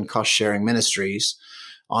 Christian cost-sharing ministries.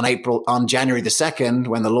 On January the 2nd,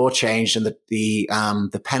 when the law changed and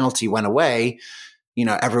the penalty went away,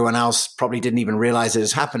 everyone else probably didn't even realize it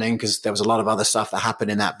was happening because there was a lot of other stuff that happened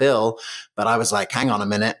in that bill. But I was like, hang on a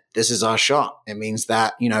minute, this is our shot. It means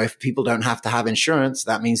that, if people don't have to have insurance,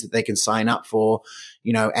 that means that they can sign up for,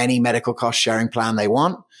 any medical cost sharing plan they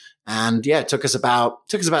want. And yeah, it took us about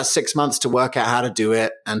 6 months to work out how to do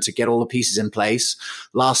it and to get all the pieces in place.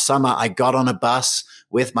 Last summer, I got on a bus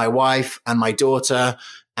with my wife and my daughter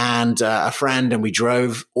and a friend, and we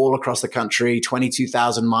drove all across the country,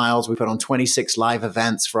 22,000 miles. We put on 26 live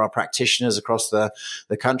events for our practitioners across the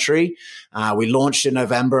country. We launched in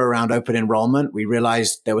November around open enrollment. We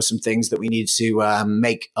realized there were some things that we needed to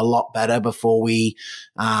make a lot better before we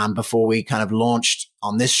kind of launched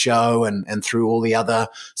on this show and through all the other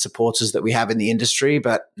supporters that we have in the industry.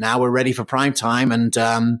 But now we're ready for prime time.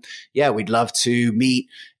 And we'd love to meet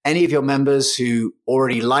any of your members who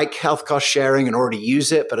already like health cost sharing and already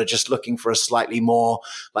use it, but are just looking for a slightly more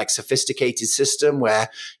like sophisticated system where,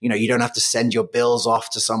 you don't have to send your bills off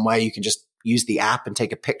to somewhere. You can just use the app and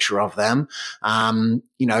take a picture of them.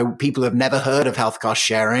 people who have never heard of health cost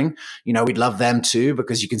sharing, we'd love them too,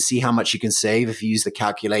 because you can see how much you can save if you use the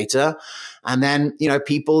calculator. And then,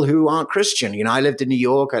 people who aren't Christian. I lived in New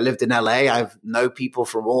York. I lived in LA. I know people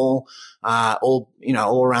from all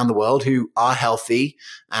around the world who are healthy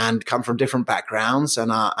and come from different backgrounds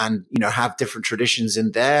and have different traditions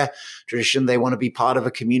in their tradition. They want to be part of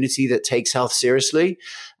a community that takes health seriously.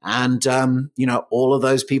 And, all of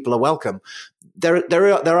those people are welcome.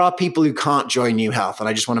 There are people who can't join New Health, and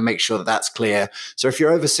I just want to make sure that that's clear. So if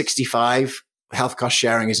you're over 65, health cost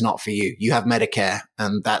sharing is not for you. You have Medicare,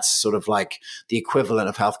 and that's sort of like the equivalent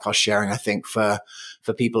of health cost sharing, I think, for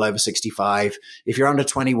people over 65. If you're under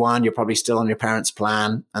 21, you're probably still on your parents'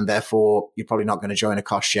 plan, and therefore you're probably not going to join a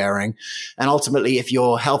cost sharing. And ultimately, if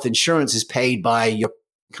your health insurance is paid by your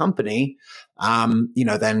company,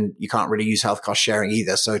 then you can't really use health cost sharing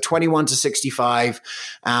either. So 21 to 65.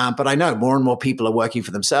 But I know more and more people are working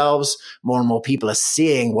for themselves. More and more people are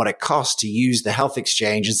seeing what it costs to use the health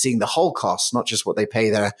exchange and seeing the whole cost, not just what they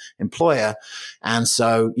pay their employer. And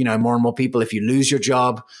so, more and more people, if you lose your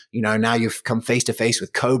job, now you've come face to face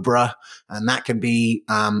with Cobra, and that can be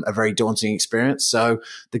a very daunting experience. So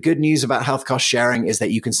the good news about health cost sharing is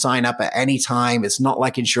that you can sign up at any time. It's not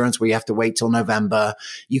like insurance where you have to wait till November.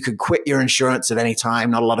 You can quit your insurance at any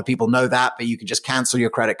time. Not a lot of people know that, but you can just cancel your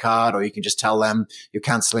credit card, or you can just tell them you're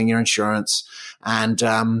canceling your insurance. And,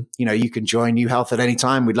 you can join New Health at any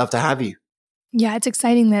time. We'd love to have you. Yeah, it's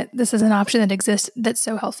exciting that this is an option that exists that's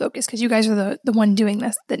so health focused, because you guys are the one doing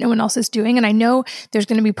this that no one else is doing. And I know there's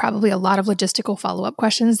going to be probably a lot of logistical follow-up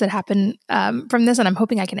questions that happen from this, and I'm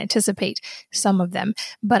hoping I can anticipate some of them.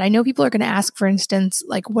 But I know people are going to ask, for instance,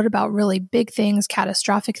 like, what about really big things,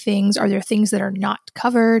 catastrophic things? Are there things that are not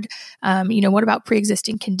covered? What about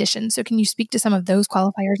pre-existing conditions? So can you speak to some of those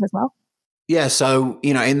qualifiers as well? Yeah. So,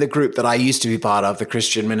 in the group that I used to be part of, the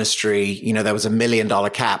Christian ministry, there was $1 million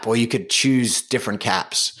cap, or you could choose different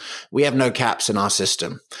caps. We have no caps in our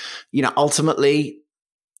system. Ultimately,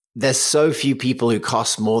 there's so few people who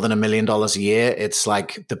cost more than $1 million a year. It's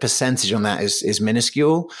like the percentage on that is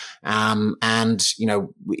minuscule.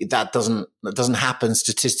 That doesn't happen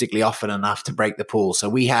statistically often enough to break the pool. So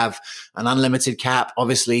we have an unlimited cap.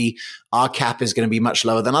 Obviously, our cap is going to be much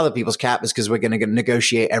lower than other people's cap, is because we're going to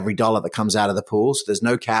negotiate every dollar that comes out of the pool. So there's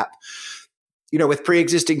no cap. With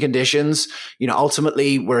pre-existing conditions,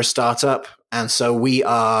 ultimately we're a startup. And so we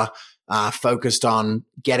are focused on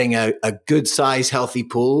getting a good size, healthy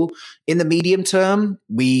pool. In the medium term,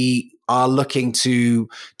 we are looking to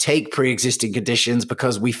take pre-existing conditions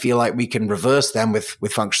because we feel like we can reverse them with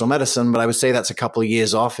functional medicine. But I would say that's a couple of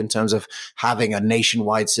years off in terms of having a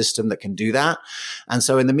nationwide system that can do that. And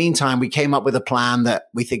so in the meantime, we came up with a plan that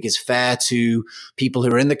we think is fair to people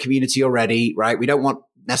who are in the community already, right? We don't want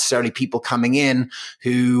necessarily people coming in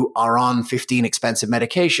who are on 15 expensive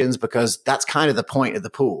medications, because that's kind of the point of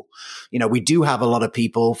the pool. We do have a lot of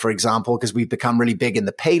people, for example, because we've become really big in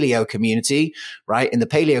the paleo community, right? In the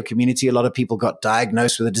paleo community, a lot of people got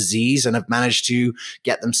diagnosed with a disease and have managed to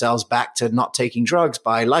get themselves back to not taking drugs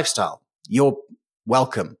by lifestyle. You're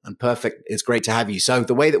welcome and perfect. It's great to have you. So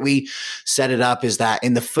the way that we set it up is that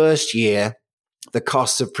in the first year, the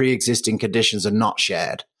costs of pre-existing conditions are not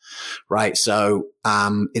shared. Right. So,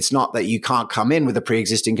 it's not that you can't come in with a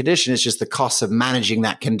pre-existing condition. It's just the cost of managing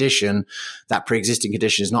that condition, that pre-existing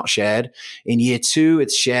condition is not shared. In year 2,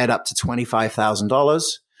 it's shared up to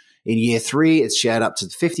 $25,000. In year 3, it's shared up to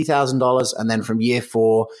 $50,000. And then from year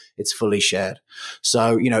 4, it's fully shared.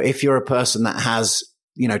 So, if you're a person that has,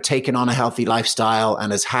 taken on a healthy lifestyle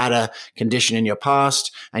and has had a condition in your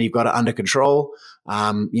past and you've got it under control,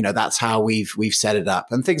 that's how we've set it up.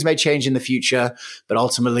 And things may change in the future, but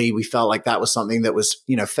ultimately we felt like that was something that was,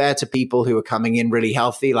 fair to people who are coming in really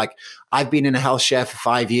healthy. Like, I've been in a health share for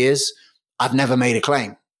 5 years. I've never made a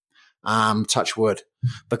claim. Touch wood,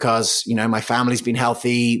 because, my family's been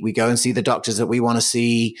healthy. We go and see the doctors that we want to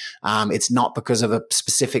see. It's not because of a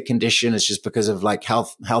specific condition. It's just because of like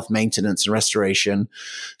health maintenance and restoration.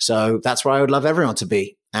 So that's where I would love everyone to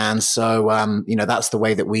be. And so, that's the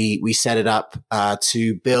way that we set it up,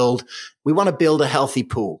 to build. We want to build a healthy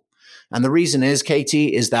pool. And the reason is,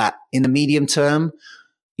 Katie, is that in the medium term,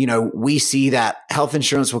 we see that health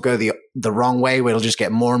insurance will go the wrong way, where it'll just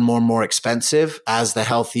get more and more and more expensive as the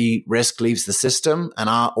healthy risk leaves the system, and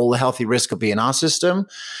all the healthy risk will be in our system.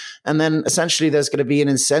 And then essentially there's going to be an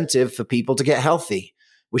incentive for people to get healthy,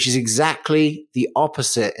 which is exactly the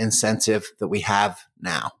opposite incentive that we have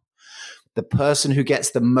now. The person who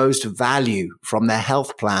gets the most value from their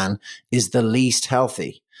health plan is the least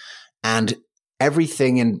healthy. And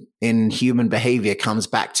everything in human behavior comes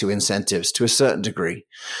back to incentives to a certain degree.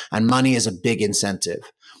 And money is a big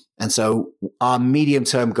incentive. And so our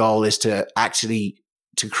medium-term goal is to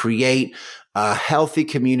create a healthy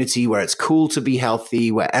community where it's cool to be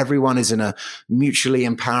healthy, where everyone is in a mutually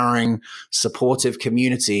empowering, supportive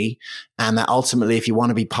community. And that ultimately, if you want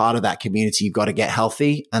to be part of that community, you've got to get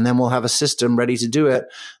healthy. And then we'll have a system ready to do it.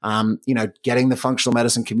 Getting the functional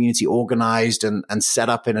medicine community organized and set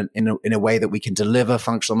up in a way that we can deliver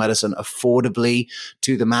functional medicine affordably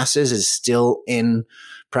to the masses is still in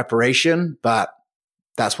preparation, but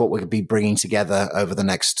that's what we'll be bringing together over the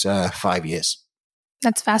next 5 years.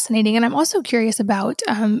 That's fascinating. And I'm also curious about,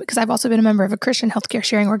 because I've also been a member of a Christian healthcare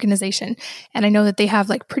sharing organization, and I know that they have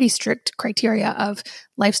like pretty strict criteria of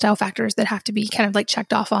lifestyle factors that have to be kind of like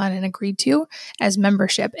checked off on and agreed to as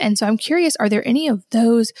membership. And so I'm curious, are there any of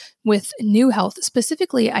those with New Health?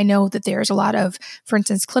 Specifically, I know that there's a lot of, for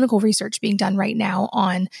instance, clinical research being done right now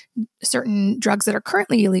on certain drugs that are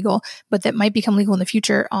currently illegal, but that might become legal in the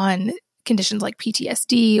future on conditions like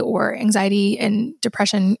PTSD or anxiety and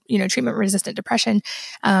depression, treatment-resistant depression.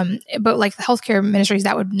 But like the healthcare ministries,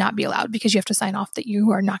 that would not be allowed because you have to sign off that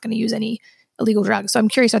you are not going to use any illegal drugs. So I'm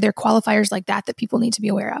curious, are there qualifiers like that people need to be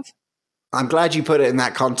aware of? I'm glad you put it in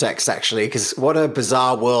that context, actually, because what a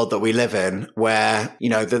bizarre world that we live in where,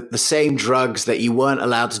 the same drugs that you weren't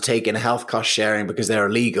allowed to take in health cost sharing because they're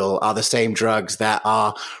illegal are the same drugs that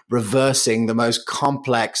are reversing the most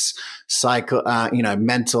complex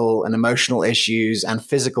mental and emotional issues and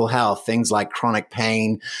physical health, things like chronic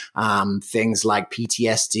pain, things like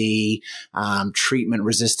PTSD,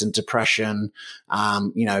 treatment-resistant depression.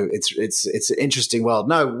 It's an interesting world.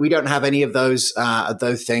 No, we don't have any of those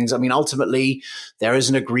things. I mean, ultimately, there is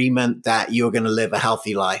an agreement that you're going to live a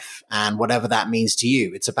healthy life, and whatever that means to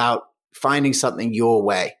you, it's about finding something your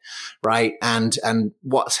way, right? And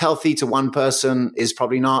what's healthy to one person is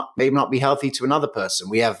may not be healthy to another person.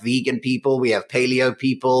 We have vegan people, we have paleo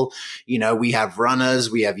people, we have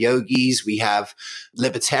runners, we have yogis, we have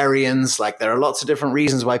libertarians. Like there are lots of different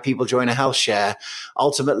reasons why people join a health share.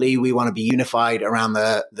 Ultimately, we want to be unified around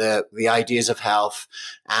the ideas of health.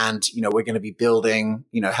 And, we're going to be building,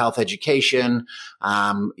 health education.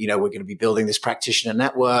 We're going to be building this practitioner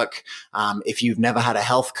network. If you've never had a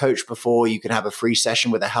health coach before, you can have a free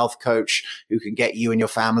session with a health coach who can get you and your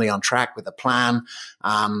family on track with a plan.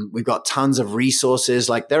 We've got tons of resources.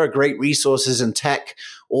 Like there are great resources and tech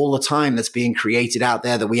all the time that's being created out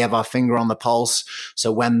there that we have our finger on the pulse.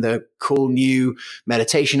 So when the cool new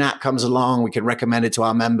meditation app comes along, we can recommend it to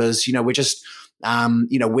our members. We're just,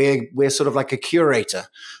 we're sort of like a curator.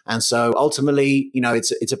 And so ultimately,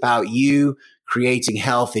 it's about you creating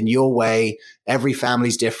health in your way. Every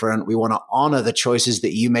family's different. We want to honor the choices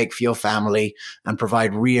that you make for your family and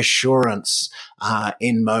provide reassurance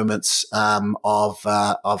in moments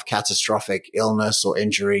of catastrophic illness or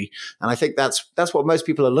injury. And I think that's what most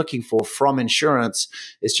people are looking for from insurance.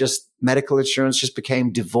 It's just medical insurance just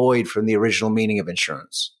became devoid from the original meaning of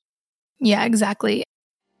insurance. Yeah, exactly.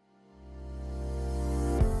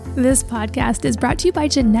 This podcast is brought to you by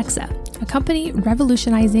Genexa, a company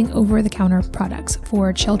revolutionizing over-the-counter products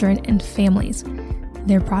for children and families.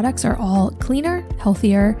 Their products are all cleaner,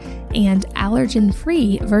 healthier, and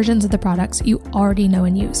allergen-free versions of the products you already know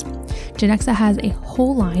and use. Genexa has a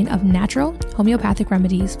whole line of natural homeopathic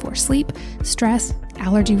remedies for sleep, stress,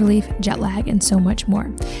 allergy relief, jet lag, and so much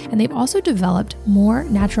more. And they've also developed more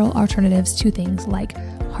natural alternatives to things like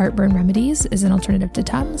heartburn remedies as an alternative to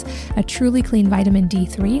Tums, a truly clean vitamin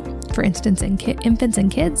D3, for instance, in infants and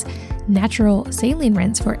kids, natural saline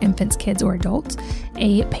rinse for infants, kids, or adults,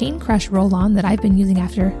 a pain crush roll-on that I've been using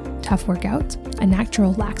after tough workouts, a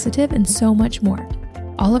natural laxative, and so much more.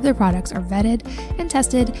 All of their products are vetted and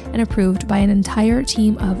tested and approved by an entire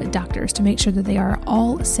team of doctors to make sure that they are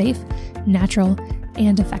all safe, natural,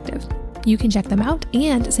 and effective. You can check them out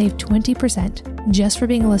and save 20% just for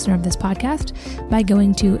being a listener of this podcast by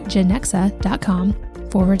going to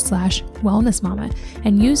genexa.com/wellnessmama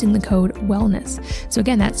and using the code wellness. So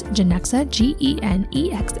again, that's Genexa,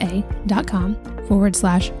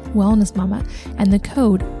 GENEXA.com/wellnessmama and the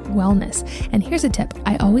code wellness. And here's a tip.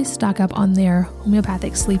 I always stock up on their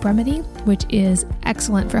homeopathic sleep remedy, which is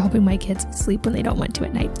excellent for helping my kids sleep when they don't want to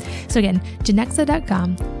at night. So again,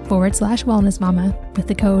 Genexa.com/wellnessmama with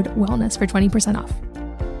the code wellness for 20% off.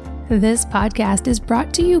 This podcast is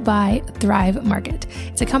brought to you by Thrive Market.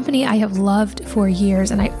 It's a company I have loved for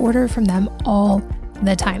years, and I order from them all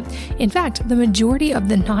the time. In fact, the majority of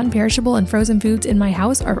the non-perishable and frozen foods in my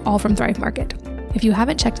house are all from Thrive Market. If you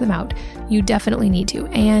haven't checked them out, you definitely need to.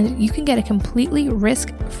 And you can get a completely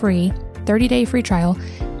risk-free 30-day free trial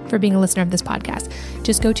for being a listener of this podcast.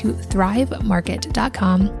 Just go to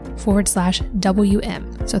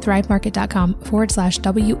thrivemarket.com/WM. So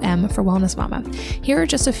thrivemarket.com/WM for Wellness Mama. Here are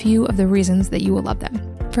just a few of the reasons that you will love them.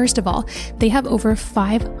 First of all, they have over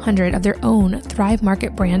 500 of their own Thrive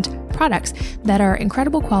Market brand products that are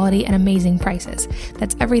incredible quality and amazing prices.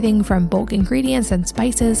 That's everything from bulk ingredients and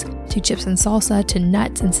spices to chips and salsa to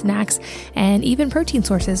nuts and snacks and even protein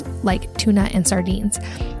sources like tuna and sardines.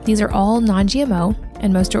 These are all non-GMO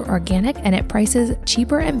and most are organic and at prices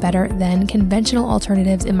cheaper and better than conventional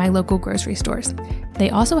alternatives in my local grocery stores. They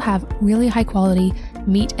also have really high quality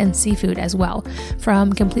meat and seafood as well,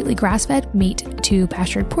 from completely grass-fed meat to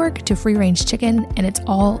pastured pork to free-range chicken, and it's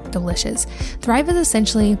all delicious. Thrive is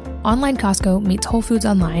essentially online Costco meets Whole Foods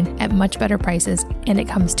online at much better prices, and it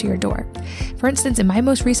comes to your door. For instance, in my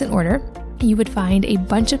most recent order, you would find a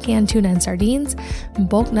bunch of canned tuna and sardines,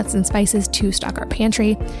 bulk nuts and spices to stock our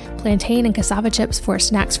pantry, plantain and cassava chips for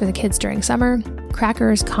snacks for the kids during summer,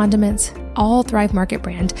 crackers, condiments, all Thrive Market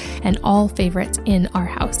brand and all favorites in our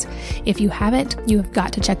house. If you haven't, you have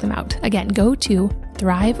got to check them out. Again, go to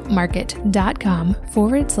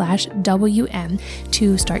thrivemarket.com/WM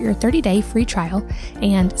to start your 30-day free trial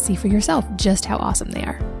and see for yourself just how awesome they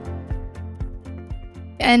are.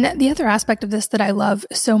 And the other aspect of this that I love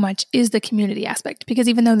so much is the community aspect, because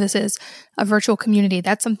even though this is a virtual community,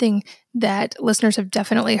 that's something that listeners have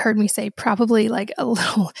definitely heard me say probably like a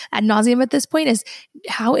little ad nauseum at this point, is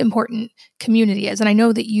how important community is. And I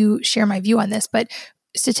know that you share my view on this, but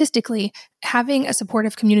statistically, having a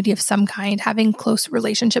supportive community of some kind, having close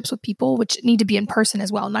relationships with people, which need to be in person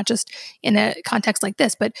as well, not just in a context like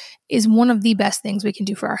this, but is one of the best things we can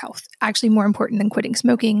do for our health. Actually more important than quitting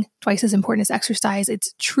smoking, twice as important as exercise.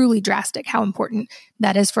 It's truly drastic how important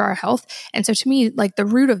that is for our health. And so to me, like the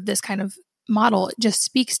root of this kind of model just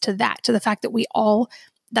speaks to that, to the fact that we all,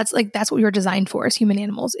 that's what we were designed for as human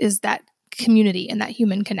animals, is that community and that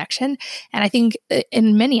human connection. And I think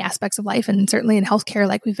in many aspects of life, and certainly in healthcare,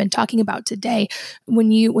 like we've been talking about today,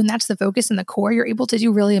 when that's the focus and the core, you're able to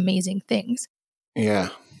do really amazing things.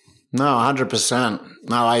 Yeah. No, 100%.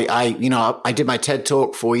 No, I did my TED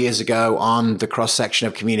talk 4 years ago on the cross section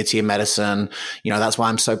of community and medicine. That's why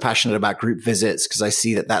I'm so passionate about group visits, because I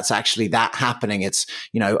see that that's actually that happening. It's,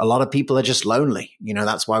 a lot of people are just lonely.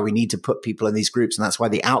 That's why we need to put people in these groups. And that's why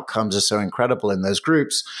the outcomes are so incredible in those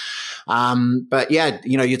groups. But yeah,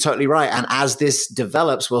 you're totally right. And as this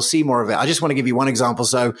develops, we'll see more of it. I just want to give you one example.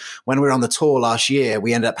 So when we were on the tour last year,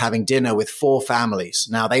 we ended up having dinner with 4 families.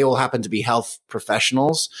 Now they all happen to be health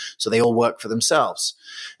professionals. So they all work for themselves.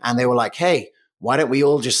 And they were like, hey, why don't we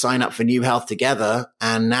all just sign up for New Health together?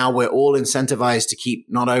 And now we're all incentivized to keep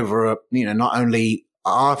not only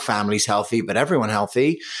our families healthy, but everyone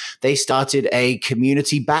healthy. They started a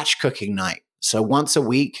community batch cooking night. So once a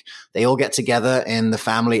week, they all get together in the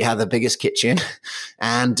family, have the biggest kitchen,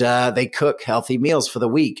 and they cook healthy meals for the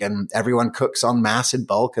week. And everyone cooks en masse in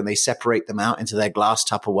bulk, and they separate them out into their glass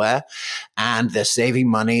Tupperware. And they're saving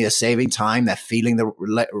money, they're saving time, they're feeling the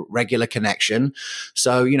regular connection.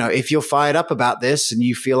 So, if you're fired up about this and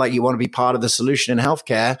you feel like you want to be part of the solution in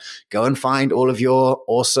healthcare, go and find all of your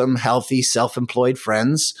awesome, healthy, self-employed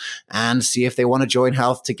friends and see if they want to join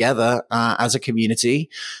health together as a community,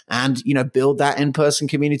 and, build that in-person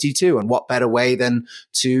community too. And what better way than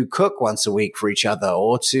to cook once a week for each other,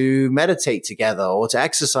 or to meditate together, or to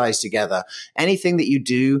exercise together. Anything that you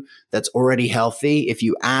do that's already healthy, if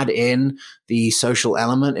you add in the social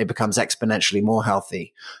element, it becomes exponentially more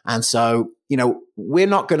healthy. And so, we're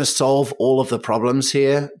not going to solve all of the problems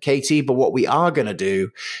here, Katie, but what we are going to do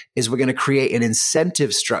is we're going to create an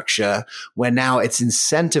incentive structure where now it's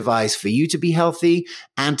incentivized for you to be healthy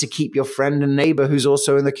and to keep your friend and neighbor who's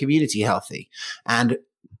also in the community healthy. And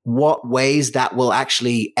what ways that will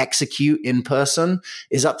actually execute in person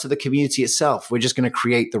is up to the community itself. We're just going to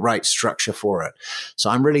create the right structure for it. So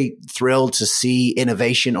I'm really thrilled to see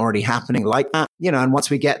innovation already happening like that. And once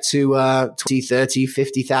we get to 20, 30,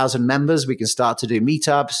 50,000 members, we can start to do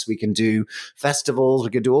meetups, we can do festivals, we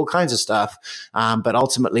can do all kinds of stuff. But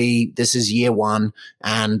ultimately, this is year one,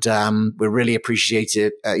 and we're really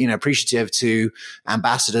appreciative to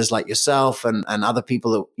ambassadors like yourself and other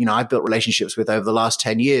people that, I've built relationships with over the last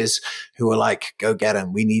 10 years who are like, go get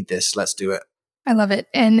them. We need this. Let's do it. I love it.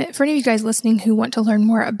 And for any of you guys listening who want to learn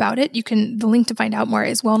more about it, the link to find out more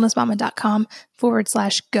is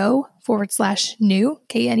wellnessmama.com/go/new,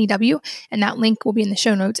 KNEW. And that link will be in the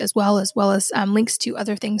show notes as well as links to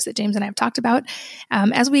other things that James and I have talked about.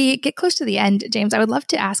 As we get close to the end, James, I would love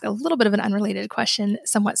to ask a little bit of an unrelated question,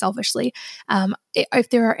 somewhat selfishly. If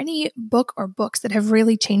there are any book or books that have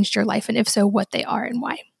really changed your life, and if so, what they are and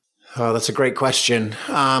why. Oh, that's a great question.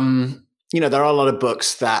 there are a lot of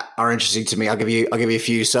books that are interesting to me. I'll give you a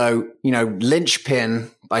few. So,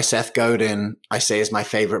 Linchpin by Seth Godin, I say is my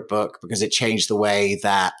favorite book because it changed the way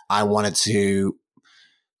that I wanted to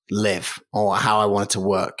live or how I wanted to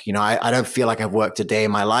work. I don't feel like I've worked a day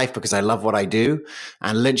in my life because I love what I do.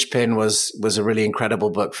 And Linchpin was a really incredible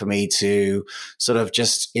book for me to sort of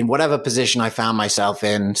just in whatever position I found myself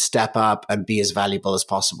in, step up and be as valuable as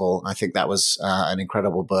possible. I think that was an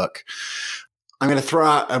incredible book. I'm going to throw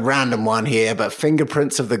out a random one here, but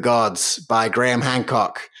Fingerprints of the Gods by Graham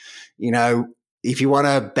Hancock. If you want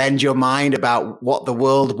to bend your mind about what the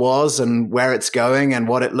world was and where it's going and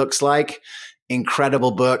what it looks like,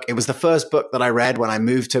 incredible book. It was the first book that I read when I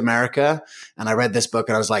moved to America. And I read this book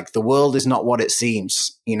and I was like, the world is not what it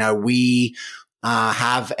seems. We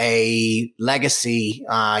have a legacy,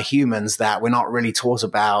 humans that we're not really taught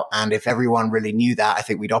about. And if everyone really knew that, I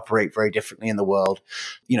think we'd operate very differently in the world.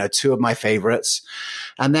 Two of my favorites.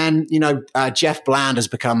 And then, Jeff Bland has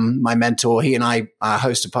become my mentor. He and I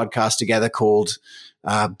host a podcast together called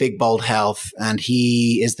Big Bold Health. And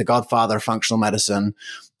he is the godfather of functional medicine.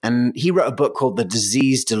 And he wrote a book called The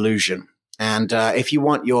Disease Delusion. And if you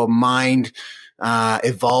want your mind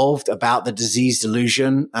evolved about the disease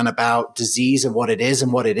delusion and about disease and what it is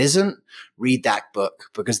and what it isn't, read that book,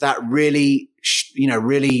 because that really,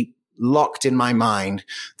 really locked in my mind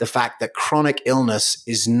the fact that chronic illness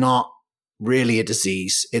is not really a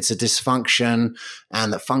disease. It's a dysfunction,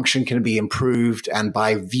 and that function can be improved. And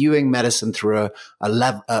by viewing medicine through a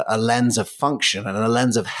lens of function and a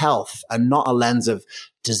lens of health and not a lens of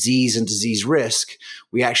disease and disease risk,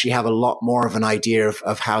 we actually have a lot more of an idea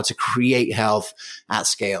of how to create health at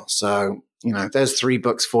scale. So, there's 3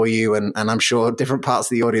 books for you, and I'm sure different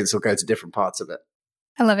parts of the audience will go to different parts of it.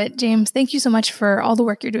 I love it. James, thank you so much for all the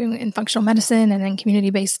work you're doing in functional medicine and in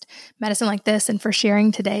community-based medicine like this, and for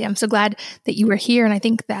sharing today. I'm so glad that you were here. And I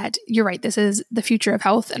think that you're right. This is the future of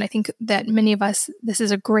health. And I think that many of us, this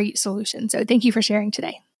is a great solution. So thank you for sharing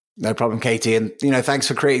today. No problem, Katie. And, thanks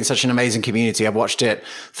for creating such an amazing community. I've watched it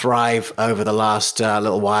thrive over the last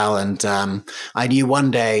little while. And I knew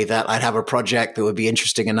one day that I'd have a project that would be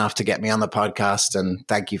interesting enough to get me on the podcast. And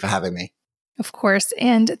thank you for having me. Of course.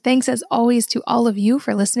 And thanks as always to all of you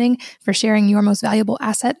for listening, for sharing your most valuable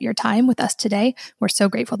asset, your time, with us today. We're so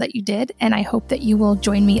grateful that you did. And I hope that you will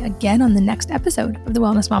join me again on the next episode of the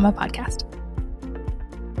Wellness Mama podcast.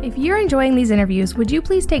 If you're enjoying these interviews, would you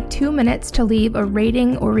please take 2 minutes to leave a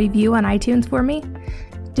rating or review on iTunes for me?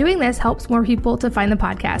 Doing this helps more people to find the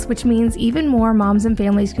podcast, which means even more moms and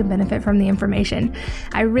families can benefit from the information.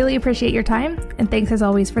 I really appreciate your time, and thanks as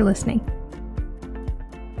always for listening.